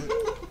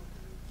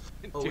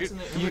 Oh, what's in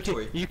the You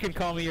inventory? can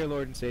call me your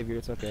Lord and Savior,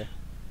 it's okay.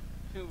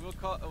 We'll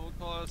call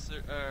us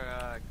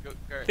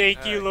go-kart.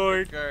 Thank you,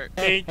 Lord. Go-kart.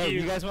 Thank Hey,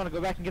 you. you guys want to go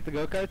back and get the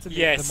go-karts and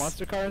Yes. the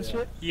monster car and Yeah.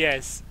 shit?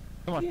 Yes.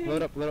 Come on,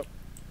 load up, load up.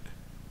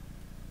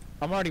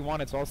 I'm already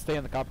wanted, so I'll stay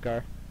in the cop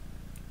car.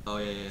 Oh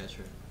yeah, yeah,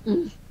 sure.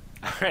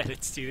 Alright,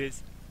 let's do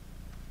this.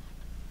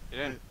 Get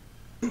in.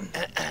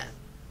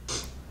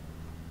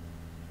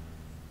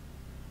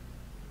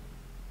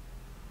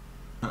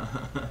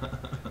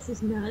 This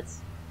is nuts.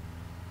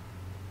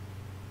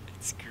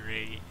 It's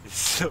great. It's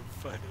so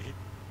funny.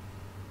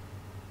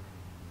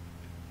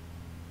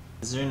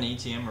 Is there an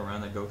ATM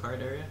around the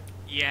go-kart area?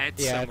 Yeah,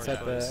 it's Yeah, somewhere it's at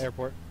close. the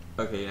airport.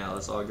 Okay, yeah,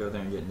 let's all go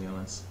there and get new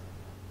ones.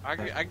 I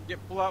can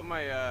pull out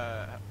my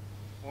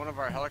one of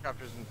our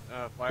helicopters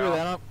and fly Really,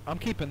 off. I'm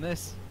keeping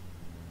this.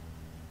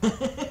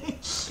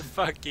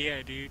 Fuck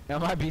yeah, dude.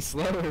 That might be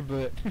slower,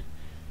 but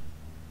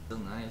So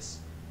nice.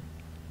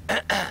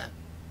 I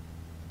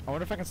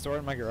wonder if I can store it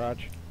in my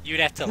garage. You'd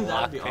have to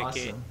That'd be lockpick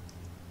it. awesome.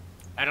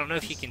 I don't know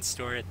if you can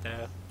store it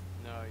though.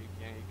 No, you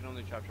can't. You can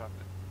only chop it.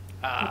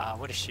 Ah,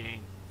 what a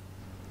shame.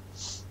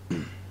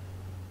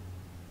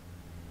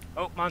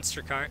 Oh,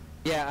 monster cart.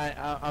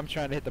 Yeah, I'm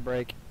trying to hit the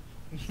brake.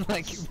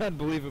 Like,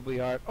 unbelievably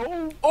hard.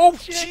 Oh! Oh,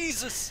 shit.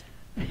 Jesus!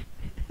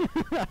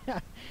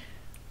 That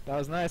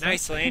was nice. huh?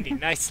 Nice landing,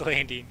 nice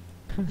landing.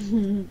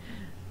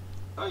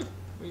 Oh,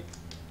 wait.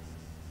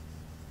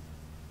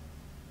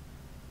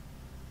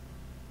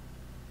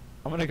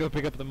 I'm gonna go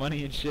pick up the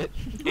money and shit.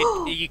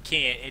 You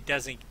can't, it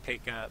doesn't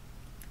pick up.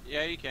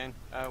 Yeah, you can.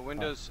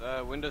 Windows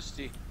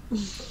T.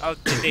 Oh,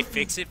 did they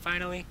fix it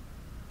finally?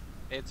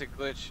 It's a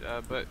glitch,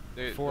 but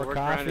the For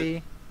workaround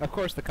coffee. Of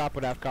course the cop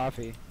would have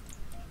coffee.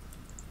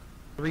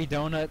 3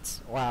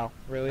 donuts. Wow,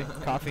 really?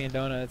 Coffee and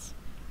donuts.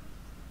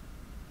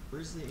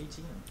 Where's the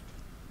ATM?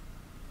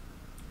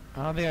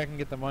 I don't think I can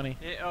get the money.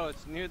 Oh,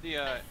 it's near the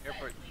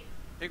airport.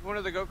 Take one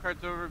of the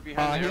go-karts over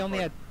behind the He airport. only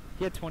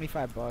had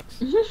 25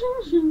 bucks.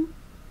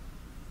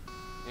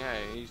 Yeah,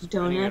 he's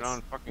spending it Donuts?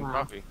 on fucking Wow.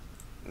 coffee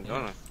and Yeah.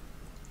 donuts.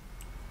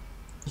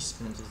 He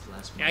spent his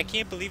last Yeah, I money.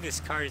 can't believe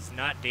this car is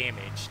not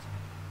damaged.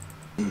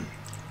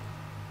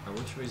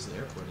 Which way's the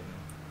airport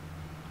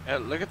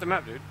again? Look at the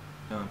map, dude.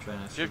 No, I'm trying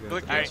to Just figure out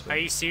click- the best Are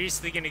way. you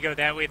seriously gonna go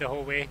that way the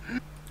whole way?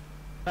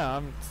 No,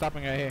 I'm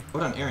stopping right here.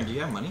 Hold on, Aaron, do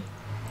you have money?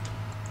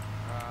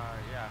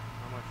 Yeah.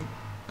 How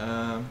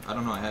much? I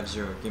don't know, I have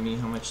 0. Give me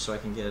how much so I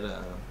can get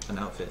an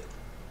outfit.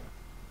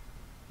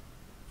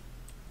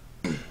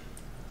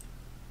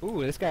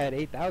 Ooh, this guy had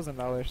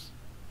 $8,000.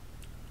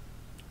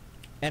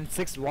 And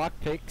 6 lock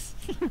picks.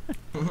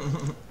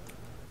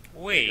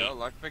 Wait. Go,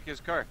 lockpick his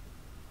car.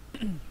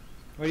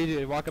 What do you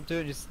do? Walk up to it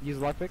and just use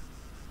lockpick?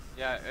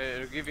 Yeah,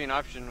 it'll give you an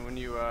option when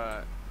you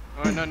Oh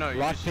no, you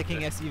Lock just-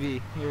 picking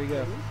SUV. Here we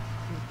go.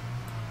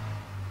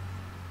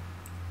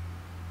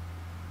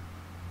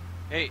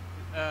 Hey,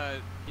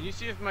 can you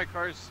see if my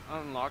car's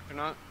unlocked or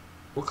not?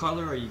 What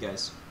color are you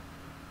guys?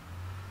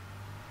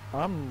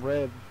 I'm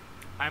red.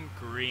 I'm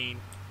green.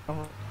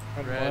 I'm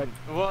Red.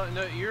 white. Well,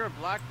 no, you're a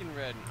black and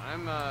red.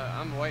 I'm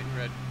white and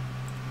red.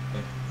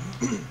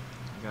 Okay.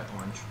 I got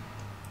orange.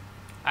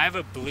 I have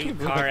a blue can't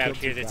believe I car out killed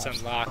here 2 that's cops.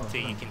 unlocked Oh, that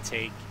you huh. can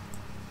take.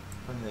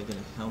 How did I get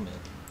a helmet?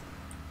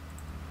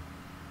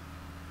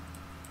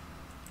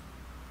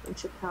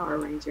 Bunch of Power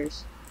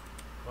Rangers.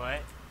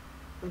 What?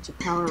 Bunch of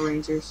Power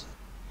Rangers.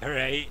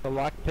 Alright. The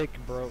lockpick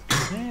broke.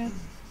 Man.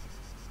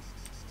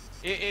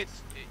 You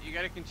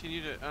gotta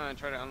continue to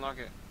try to unlock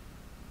it.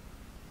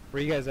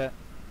 Where you guys at?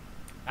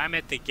 I'm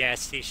at the gas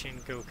station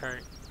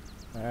go-kart.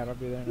 Alright, I'll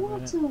be there in a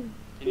minute. Water.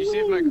 Can you see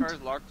if my wind,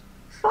 car's locked?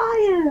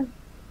 Fire.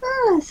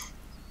 Earth.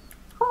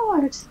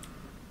 Heart.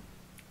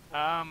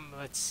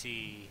 Let's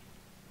see.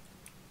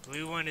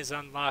 Blue one is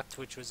unlocked,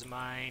 which was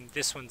mine.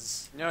 This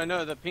one's...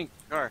 No, the pink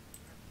car.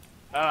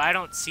 Oh, I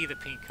don't see the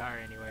pink car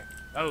anywhere.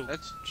 Oh,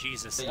 That's-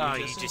 Jesus. That you Oh,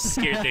 you just just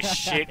scared the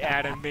shit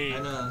out of me. I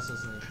know, this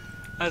is like...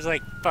 I was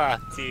like,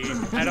 fuck, dude.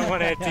 I don't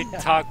want to have to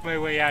talk my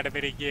way out of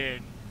it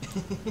again.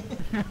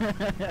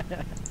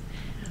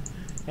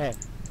 Hey.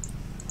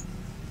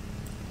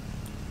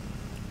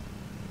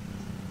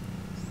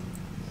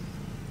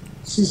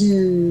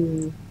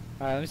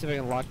 Alright, let me see if I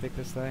can lockpick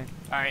this thing.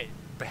 Alright,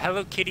 but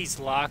Hello Kitty's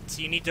locked.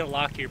 You need to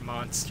lock your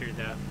monster,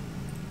 though.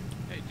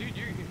 Hey, dude,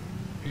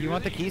 You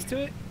want the keys to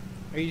it?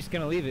 Or are you just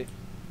gonna leave it?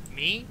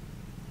 Me?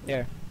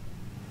 Yeah.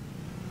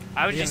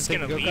 I was You just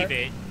gonna gonna take the leave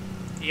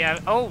go-kart? it. Yeah.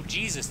 Oh,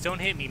 Jesus, don't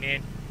hit me,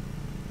 man.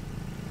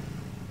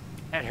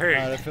 That hurt.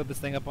 Alright, I filled this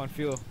thing up on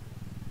fuel.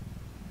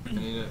 I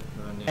need to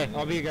run Hey,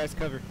 I'll be your guys'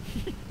 cover.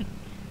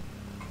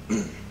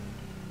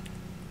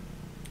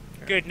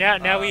 Good.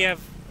 Now we have.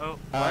 Oh,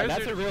 Why is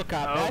That's there- a real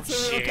cop. Oh, That's a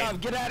real shit.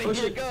 cop. Get out Oh, of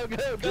here. shit. Go, go,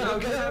 Get go,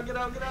 out, go. get out, get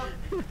out, get out.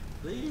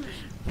 Leave.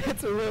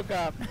 That's a real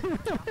cop.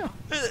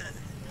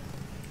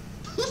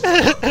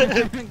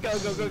 Go,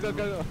 go, go, go, go,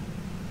 go.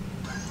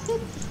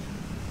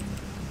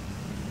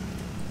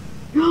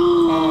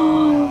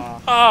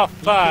 Aw. oh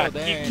fuck! killed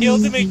You Aaron.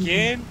 killed him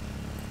again.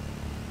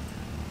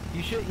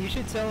 You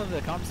should tell him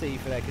to compensate you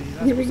for that because he's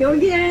not. Here we supposed go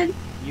to. again.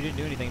 You didn't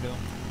do anything to him.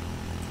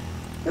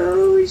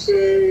 Oh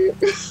shit.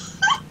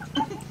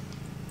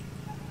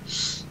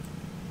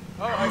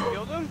 Oh, I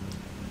killed him?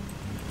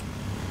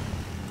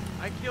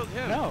 I killed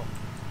him. No.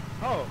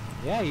 Oh,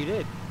 yeah, you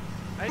did.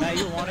 I Now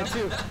didn't- you wanted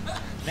to.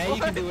 Now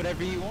you can do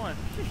whatever you want.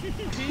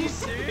 Are you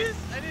serious?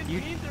 I didn't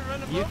You- mean to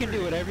run him You over. can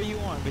do whatever you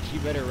want, but you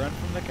better run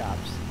from the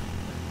cops.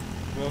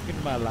 Welcome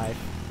to my life.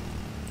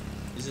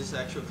 Is this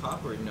actual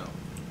cop or no?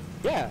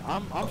 Yeah,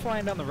 I'm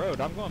flying down the road.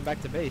 I'm going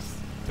back to base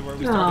to where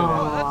we Aw. started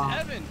Oh, at.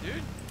 that's Evan,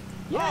 dude.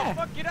 Yeah. Oh,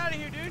 fuck, get out of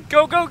here, dude.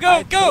 Go go go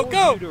I go told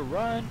go! you to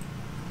run.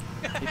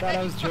 You thought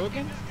I was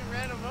joking? Just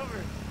ran him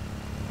over.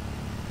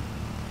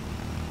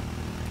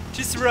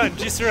 Just run,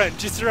 just run,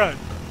 just run.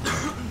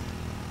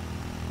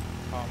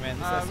 Oh man,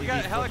 this SUV We got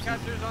flips.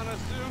 helicopters on us,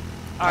 too.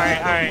 All right,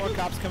 all right. More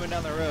cops coming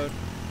down the road.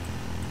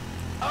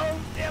 Oh,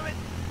 damn it!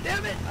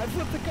 Damn it! I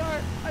flipped the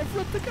car! I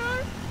flipped the car!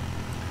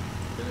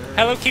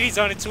 Hello Kitty's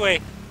on its way.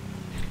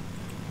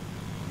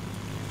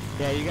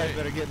 Yeah, you guys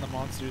better get in the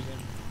monsters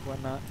and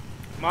whatnot.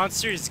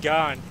 Monster's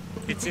gone.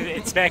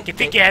 It's back at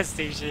the gas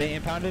They station.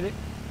 impounded it?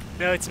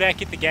 No, it's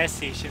back at the gas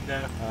station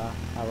though.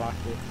 I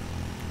locked it.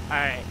 All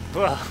right.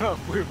 Well,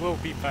 we'll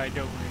be fine.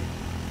 Don't worry.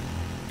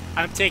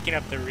 I'm taking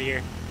up the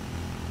rear.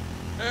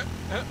 We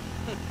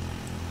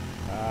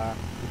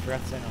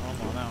forgot to send a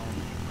home on that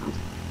one.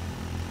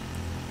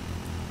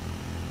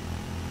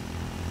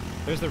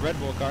 There's the Red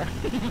Bull car.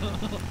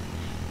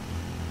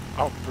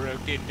 All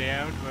broken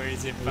down, or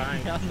is it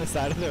fine? On the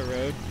side of the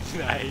road.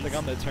 Nice. Like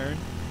on the turn.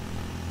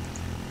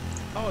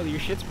 Oh, your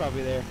shit's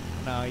probably there.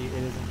 No, it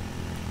isn't.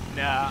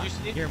 Nah. Did you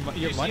see, Your did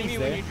your you see money's me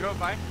there. when you drove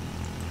by?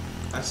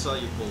 I saw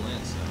you pull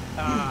in, so.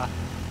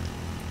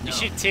 You No.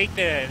 should take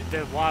the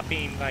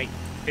whopping like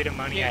bit of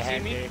money You I can't see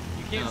had me? there.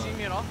 You can't No. see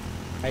me at all?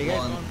 Are you guys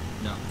Well, going?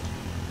 No.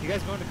 You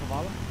guys going to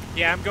Kavala?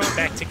 Yeah, I'm going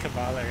back to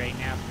Kavala right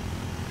now.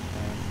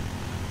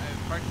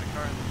 I parked the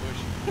car in the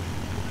bush.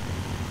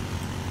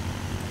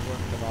 I'm going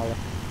to Kavala.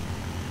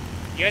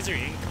 You guys are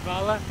in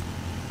Kavala?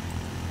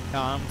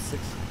 No, I'm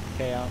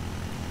 6K out.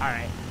 All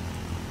right.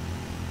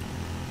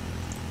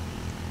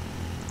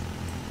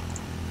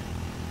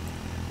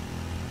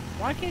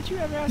 Why can't you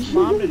ever ask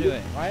Mom to do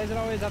it? Why does it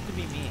always have to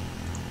be me?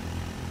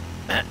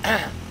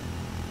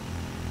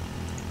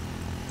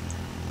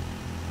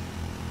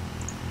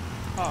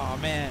 Oh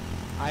man,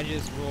 I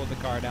just rolled the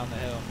car down the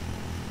hill.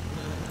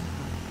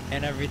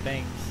 And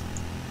everything's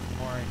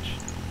orange.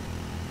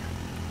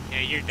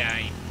 Yeah, you're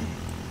dying.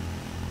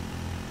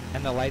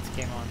 And the lights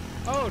came on.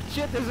 Oh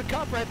shit, there's a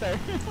cop right there.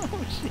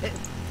 Oh shit.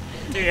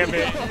 Damn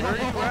it. Where are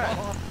you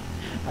at?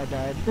 I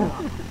died. Where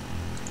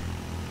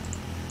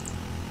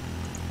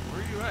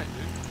are you at,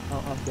 dude?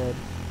 Oh, I'm dead.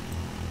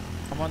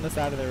 I'm on the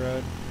side of the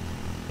road.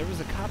 There was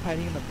a cop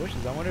hiding in the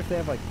bushes. I wonder if they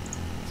have like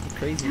some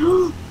crazy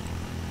ones.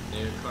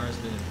 Your car's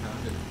been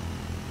impounded.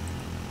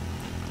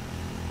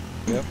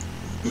 Yep.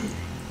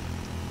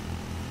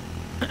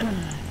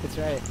 That's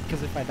right.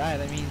 Because if I die,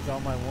 that means all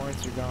my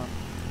warrants are gone.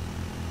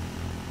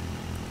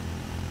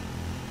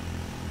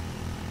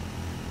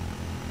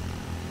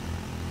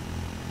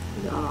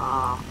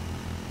 Aw.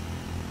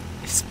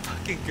 This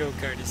fucking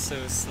go-kart is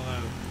so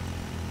slow.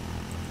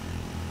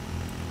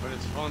 But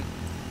it's fun.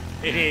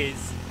 It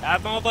is.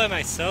 I'm all by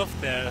myself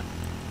though.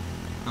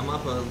 I'm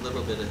up a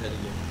little bit ahead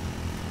of you.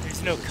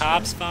 There's no Jesus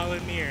cops Christ.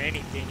 following me or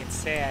anything. It's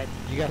sad.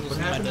 You guys will What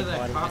see my happened to nipple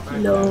that out of cop my-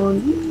 back No.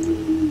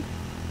 Lonely.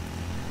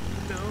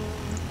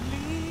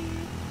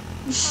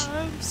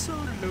 I'm so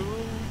lonely.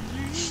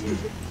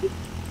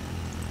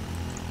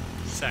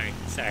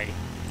 Sorry.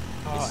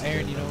 Oh,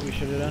 Aaron, you know what we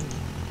should have done?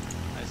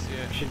 I see We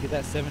it. should get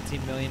that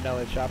 $17 million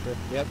chopper.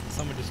 Yep,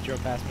 someone just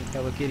drove past me.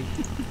 Hello Kitty.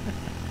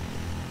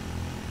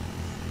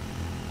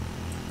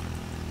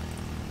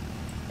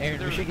 Aaron, There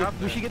we was should a cop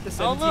get we there. should get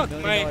the Oh, $17 look,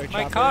 million my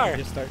chopper car. and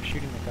just start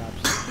shooting the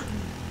cops.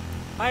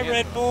 Hi, Yeah.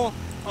 Red Bull.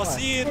 I'll What?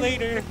 see you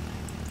later.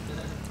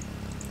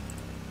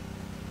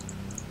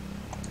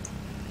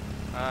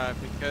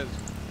 Because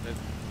the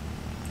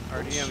Oh,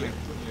 RDM. shit,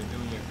 when you're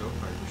doing your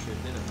go-kart, you should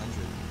hit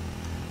 100.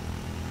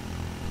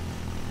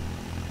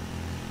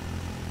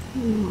 Aw.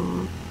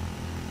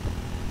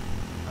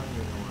 I don't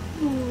even know where I'm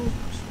going.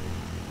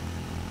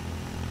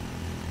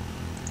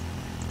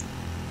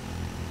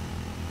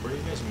 Where are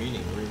you guys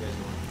meeting? Where are you guys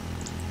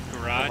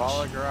going? Garage.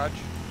 Kavala garage.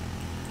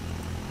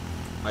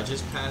 I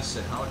just passed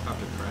a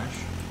helicopter crash.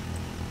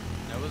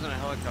 That wasn't a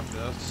helicopter.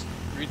 That was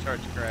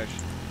retard's crash.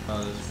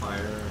 There's a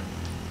fire.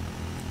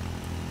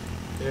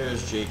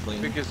 There's Jake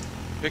Ling.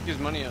 Pick his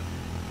money up.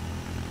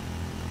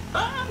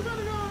 Ah, I'm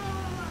gonna go!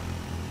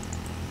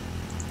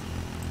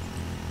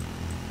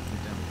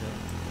 Down the hill.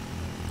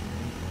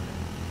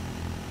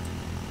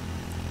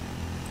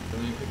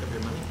 want me to pick up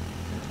your money?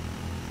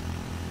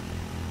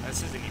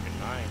 This isn't even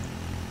mine.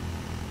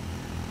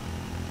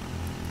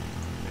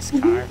 This car,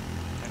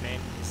 I mean,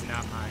 is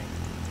not mine.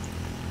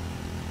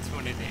 It's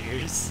one of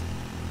theirs.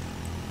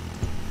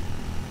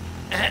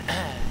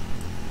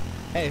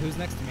 Hey, who's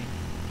next to me?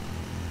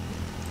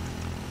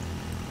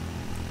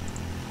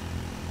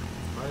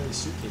 Why are these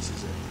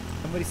suitcases there?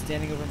 Somebody's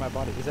standing over my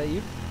body. Is that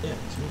you? Yeah,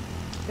 it's me.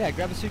 Yeah,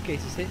 grab the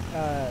suitcases. Hit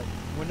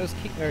Windows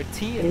key or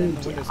T and then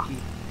the Windows key.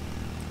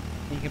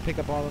 And you can pick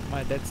up all of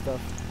my dead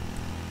stuff.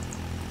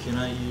 Can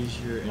I use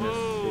your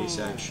interface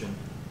action?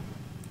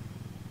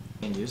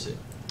 And use it.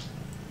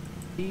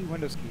 T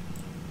Windows key.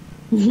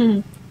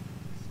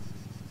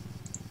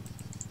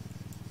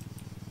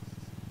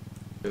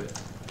 Do it.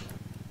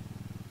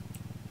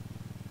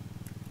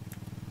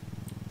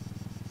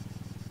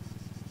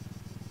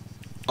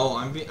 Oh,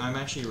 I'm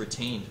actually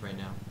retained right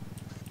now.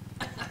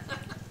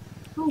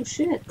 Oh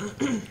shit.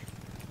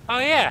 Oh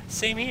yeah,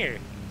 same here.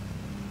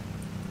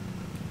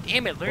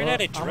 Damn it, learn how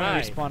to I'm gonna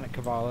drive. respawn at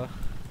Kavala.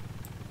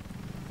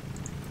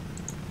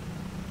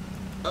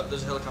 Oh,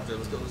 there's a helicopter.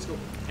 Let's go. Let's go.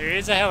 There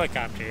is a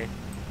helicopter.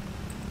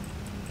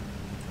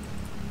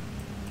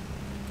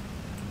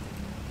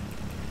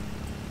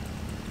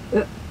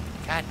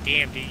 God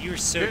damn, dude, you're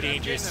so Dude, I'm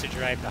dangerous to getting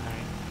drive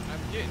behind.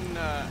 I'm getting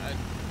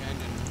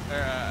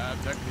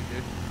abducted,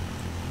 dude.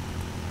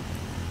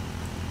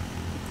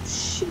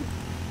 Shit.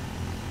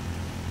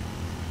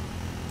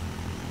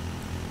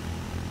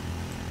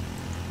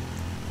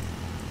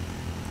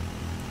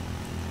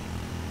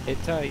 Hit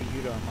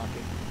you to unlock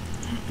it.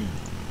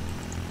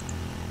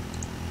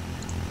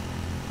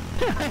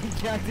 I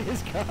jacked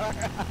his car.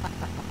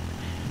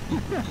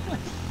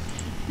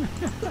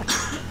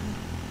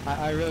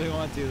 I really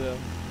want to though.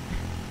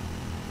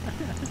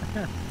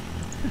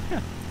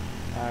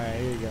 Alright,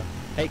 here you go.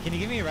 Hey, can you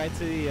give me a ride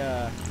to the,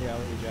 yeah, I'll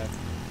let you drive.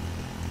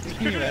 Can you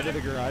give me a ride to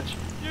the garage?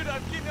 Dude,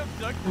 I'm getting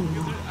abducted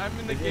because I'm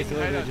in the It's gang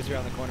literally hideout. just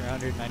around the corner,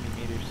 190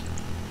 meters.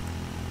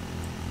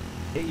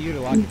 Hit you to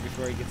lock it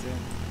before he gets in.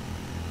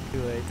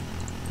 Too late.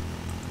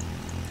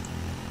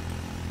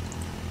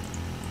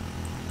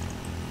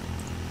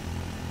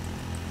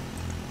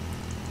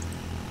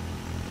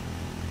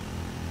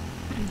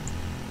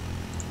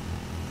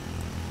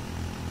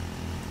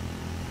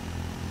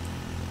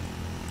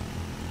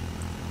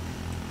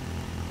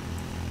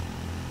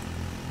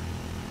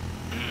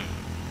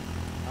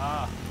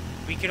 Ah,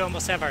 we could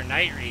almost have our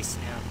night race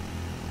now.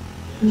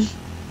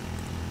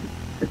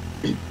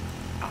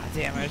 Ah,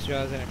 damn, I just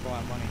realized I didn't pull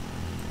out money.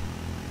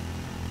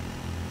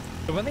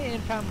 So when they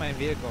impound my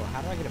vehicle,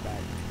 how do I get it back?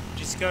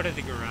 Just go to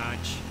the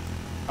garage.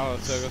 Oh,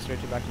 so go straight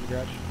back to the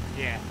garage?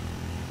 Yeah.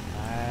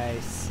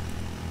 Nice.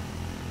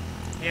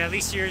 Yeah, at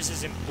least yours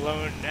isn't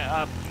blown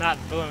up, not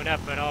blown up,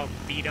 but all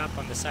beat up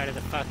on the side of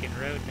the fucking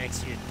road next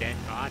to your dead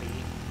body.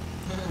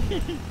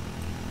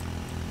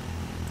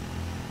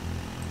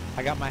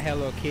 I got my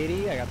Hello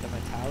Kitty, I got the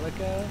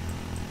Metallica,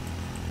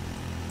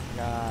 I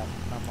got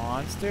my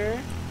Monster.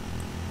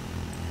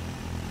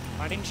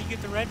 Why didn't you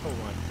get the Red Bull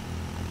one?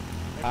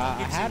 Red Bull I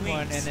gives you had one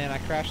wings. and then I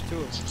crashed two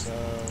of them, so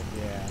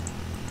yeah.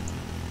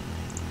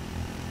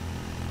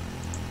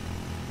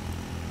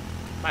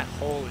 My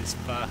hole is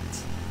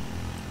fucked.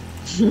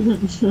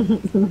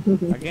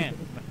 Again.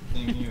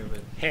 Same here,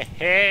 but Heh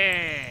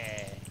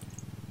heh.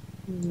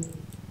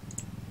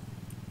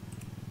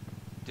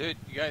 Dude,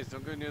 you guys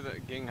don't go near the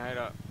gang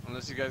hideout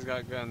unless you guys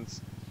got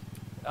guns.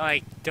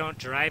 Like, don't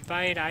drive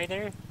by it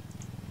either?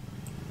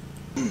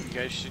 You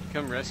guys should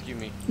come rescue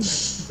me.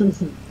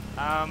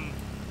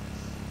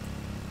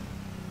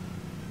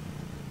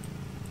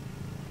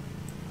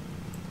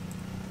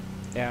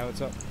 Yeah,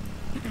 what's up?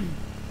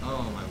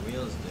 oh, my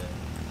wheel's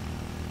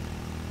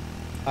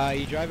dead.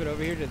 You drive it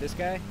over here to this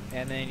guy,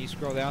 and then you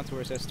scroll down to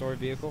where it says stored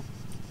vehicle.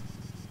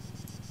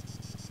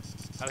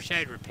 I wish I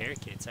had repair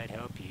kits, I'd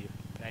help you,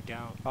 but I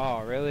don't.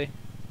 Oh, really?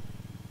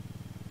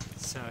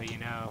 So, you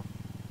know,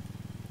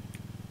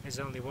 there's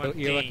only one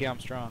You're lucky thing I'm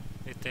strong.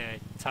 that the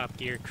Top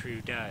Gear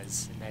crew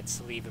does, and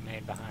that's leave a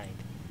man behind.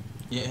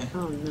 Yeah.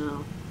 Oh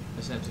no. I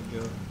just have to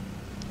go.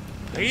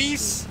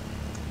 Peace!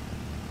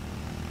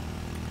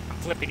 I'm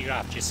flipping you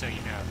off just so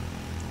you know.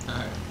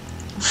 Alright.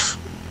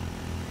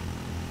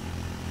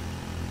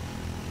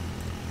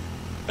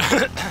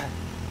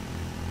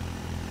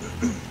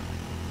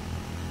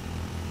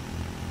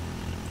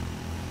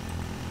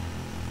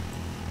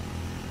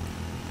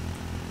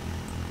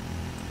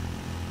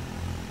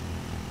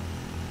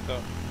 So,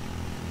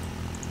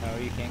 no,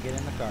 you can't get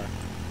in the car.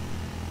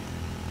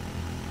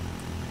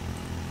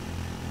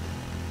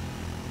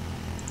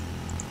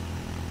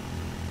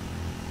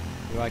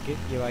 You like it?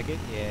 You like it?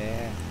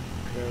 Yeah.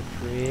 So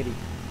pretty.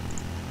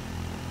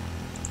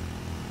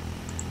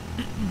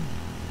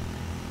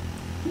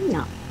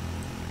 No.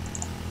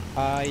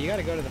 You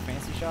gotta go to the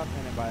fancy shop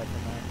and then buy it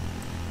from there.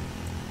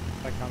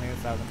 Like on the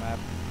other side of the map.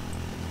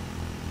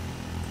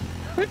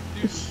 Dude,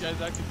 you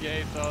guys acting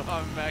gay, so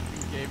I'm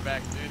acting gay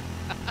back, dude.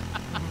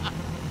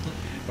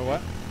 But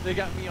what? They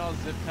got me all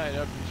zip tied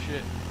up and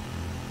shit.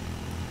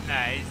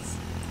 Nice.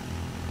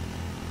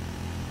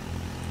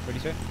 What do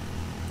you say?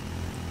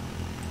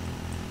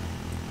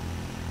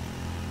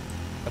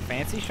 The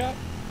fancy shop?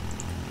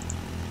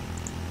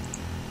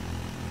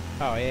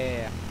 Oh,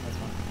 yeah. That's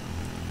fine.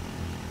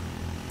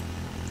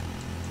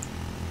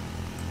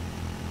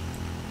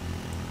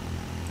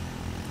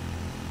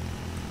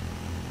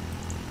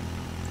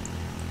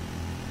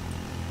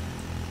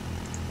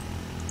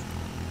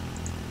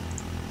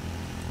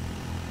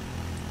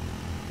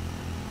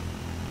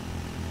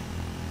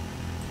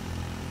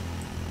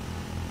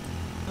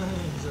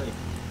 He's like,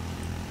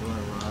 you want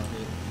to rob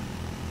it?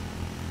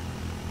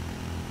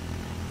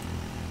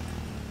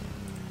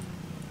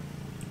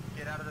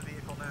 Get out of the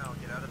vehicle now.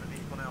 Get out of the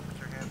vehicle now. Put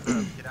your hands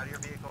up. Get out of your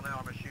vehicle now.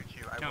 I'm gonna shoot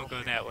you. I will Don't go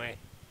shoot that you. way.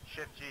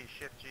 Shift G.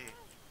 Shift G.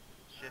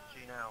 Shift G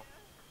now.